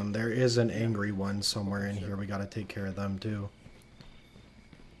 scared okay? one. There is an angry one somewhere in here. We gotta take care of them too.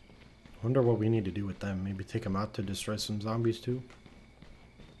 Wonder what we need to do with them. Maybe take them out to destroy some zombies too.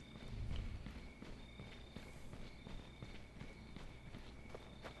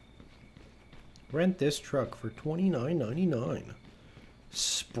 Rent this truck for $29.99.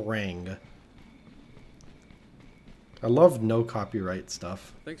 Spring. I love no copyright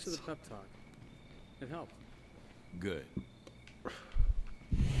stuff. Thanks for the pep talk. It helped. Good. All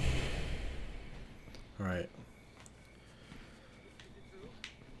right.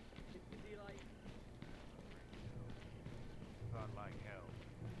 Fought like hell.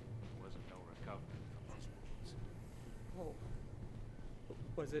 Wasn't no recovery from those wounds. Oh.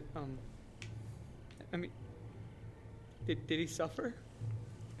 Was it, I mean, did he suffer?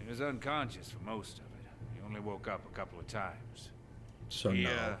 He was unconscious for most of it. He only woke up a couple of times. So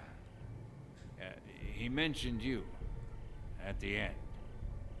no. He mentioned you at the end.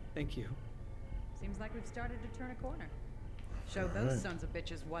 Thank you. Seems like we've started to turn a corner. Show those Alright. sons of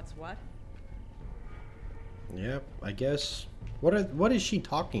bitches what's what. Yep, I guess. What is she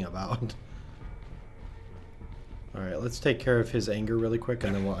talking about? Alright, let's take care of his anger really quick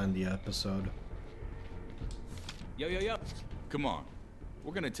and then we'll end the episode. Yo. Come on.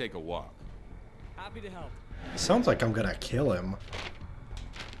 We're gonna take a walk. Happy to help. Sounds like I'm gonna kill him.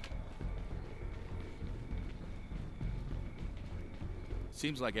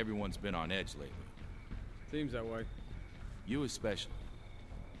 Seems like everyone's been on edge lately. Seems that way. You especially.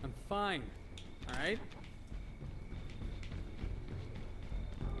 I'm fine. Alright?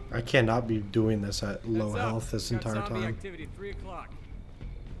 I cannot be doing this at low Heads up. health this Got entire zombie time. activity, 3 o'clock.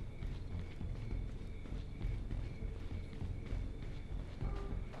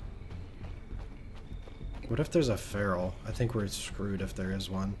 What if there's a feral? I think we're screwed if there is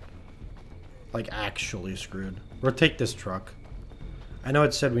one. Like, actually screwed. We'll take this truck. I know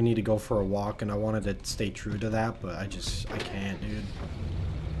it said we need to go for a walk, and I wanted to stay true to that, but I can't, dude.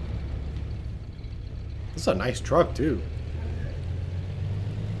 This is a nice truck, too.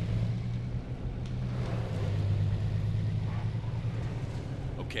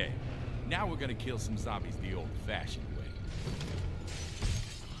 Okay, now we're gonna kill some zombies the old-fashioned way.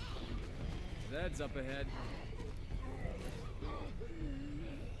 Zed's up ahead.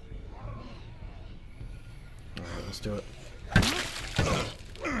 Alright, let's do it.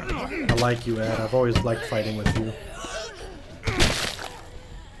 I like you, Ed. I've always liked fighting with you.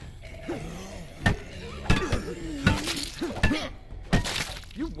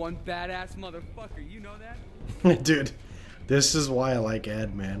 You one badass motherfucker, you know that? Dude, this is why I like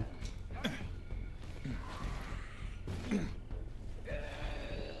Ed, man.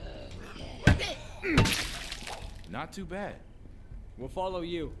 Not too bad. We'll follow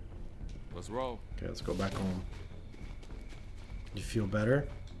you. Let's roll. Okay, let's go back home. You feel better?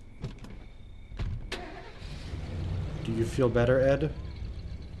 Do you feel better, Ed?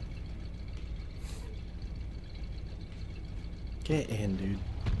 Get in, dude.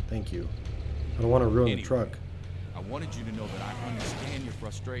 Thank you. I don't want to ruin the Anyway, truck. I wanted you to know that I understand your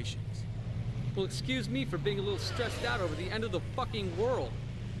frustrations. Well, excuse me for being a little stressed out over the end of the fucking world.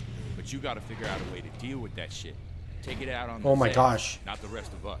 But you gotta figure out a way to deal with that shit. Take it out on Oh my the gosh. not the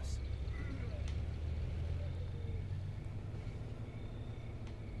rest of us.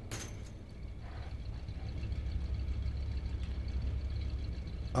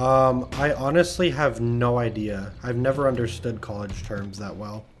 I honestly have no idea. I've never understood college terms that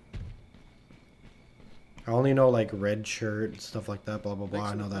well. I only know like red shirt, stuff like that, blah blah blah.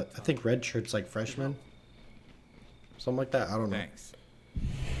 I know that. I think red shirt's like freshman. something like that. I don't know. Thanks.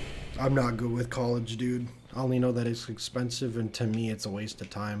 I'm not good with college, dude. I only know that it's expensive, and to me, it's a waste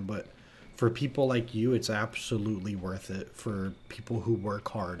of time. But for people like you, it's absolutely worth it. For people who work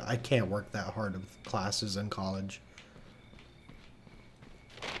hard, I can't work that hard with classes in college.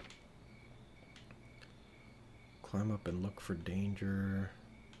 Climb up and look for danger.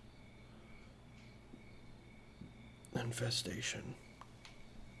 Infestation.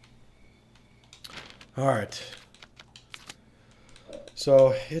 Alright.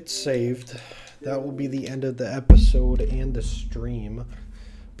 So, it's saved. That will be the end of the episode and the stream.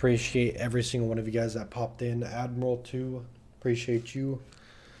 Appreciate every single one of you guys that popped in. Admiral 2, appreciate you.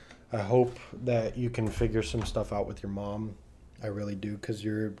 I hope that you can figure some stuff out with your mom. I really do, because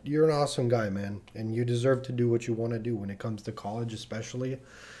you're an awesome guy, man. And you deserve to do what you want to do when it comes to college, especially.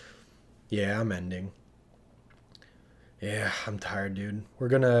 Yeah, I'm ending. Yeah, I'm tired, dude. We're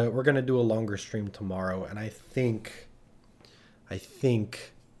gonna do a longer stream tomorrow, and I think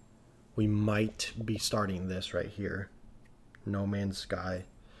we might be starting this right here. No Man's Sky.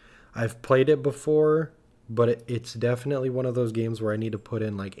 I've played it before, but it's definitely one of those games where I need to put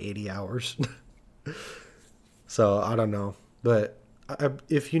in like 80 hours. So, I don't know. But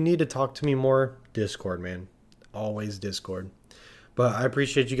if you need to talk to me more, Discord, man. Always Discord. But I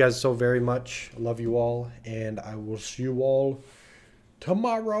appreciate you guys so very much. I love you all, and I will see you all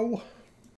tomorrow.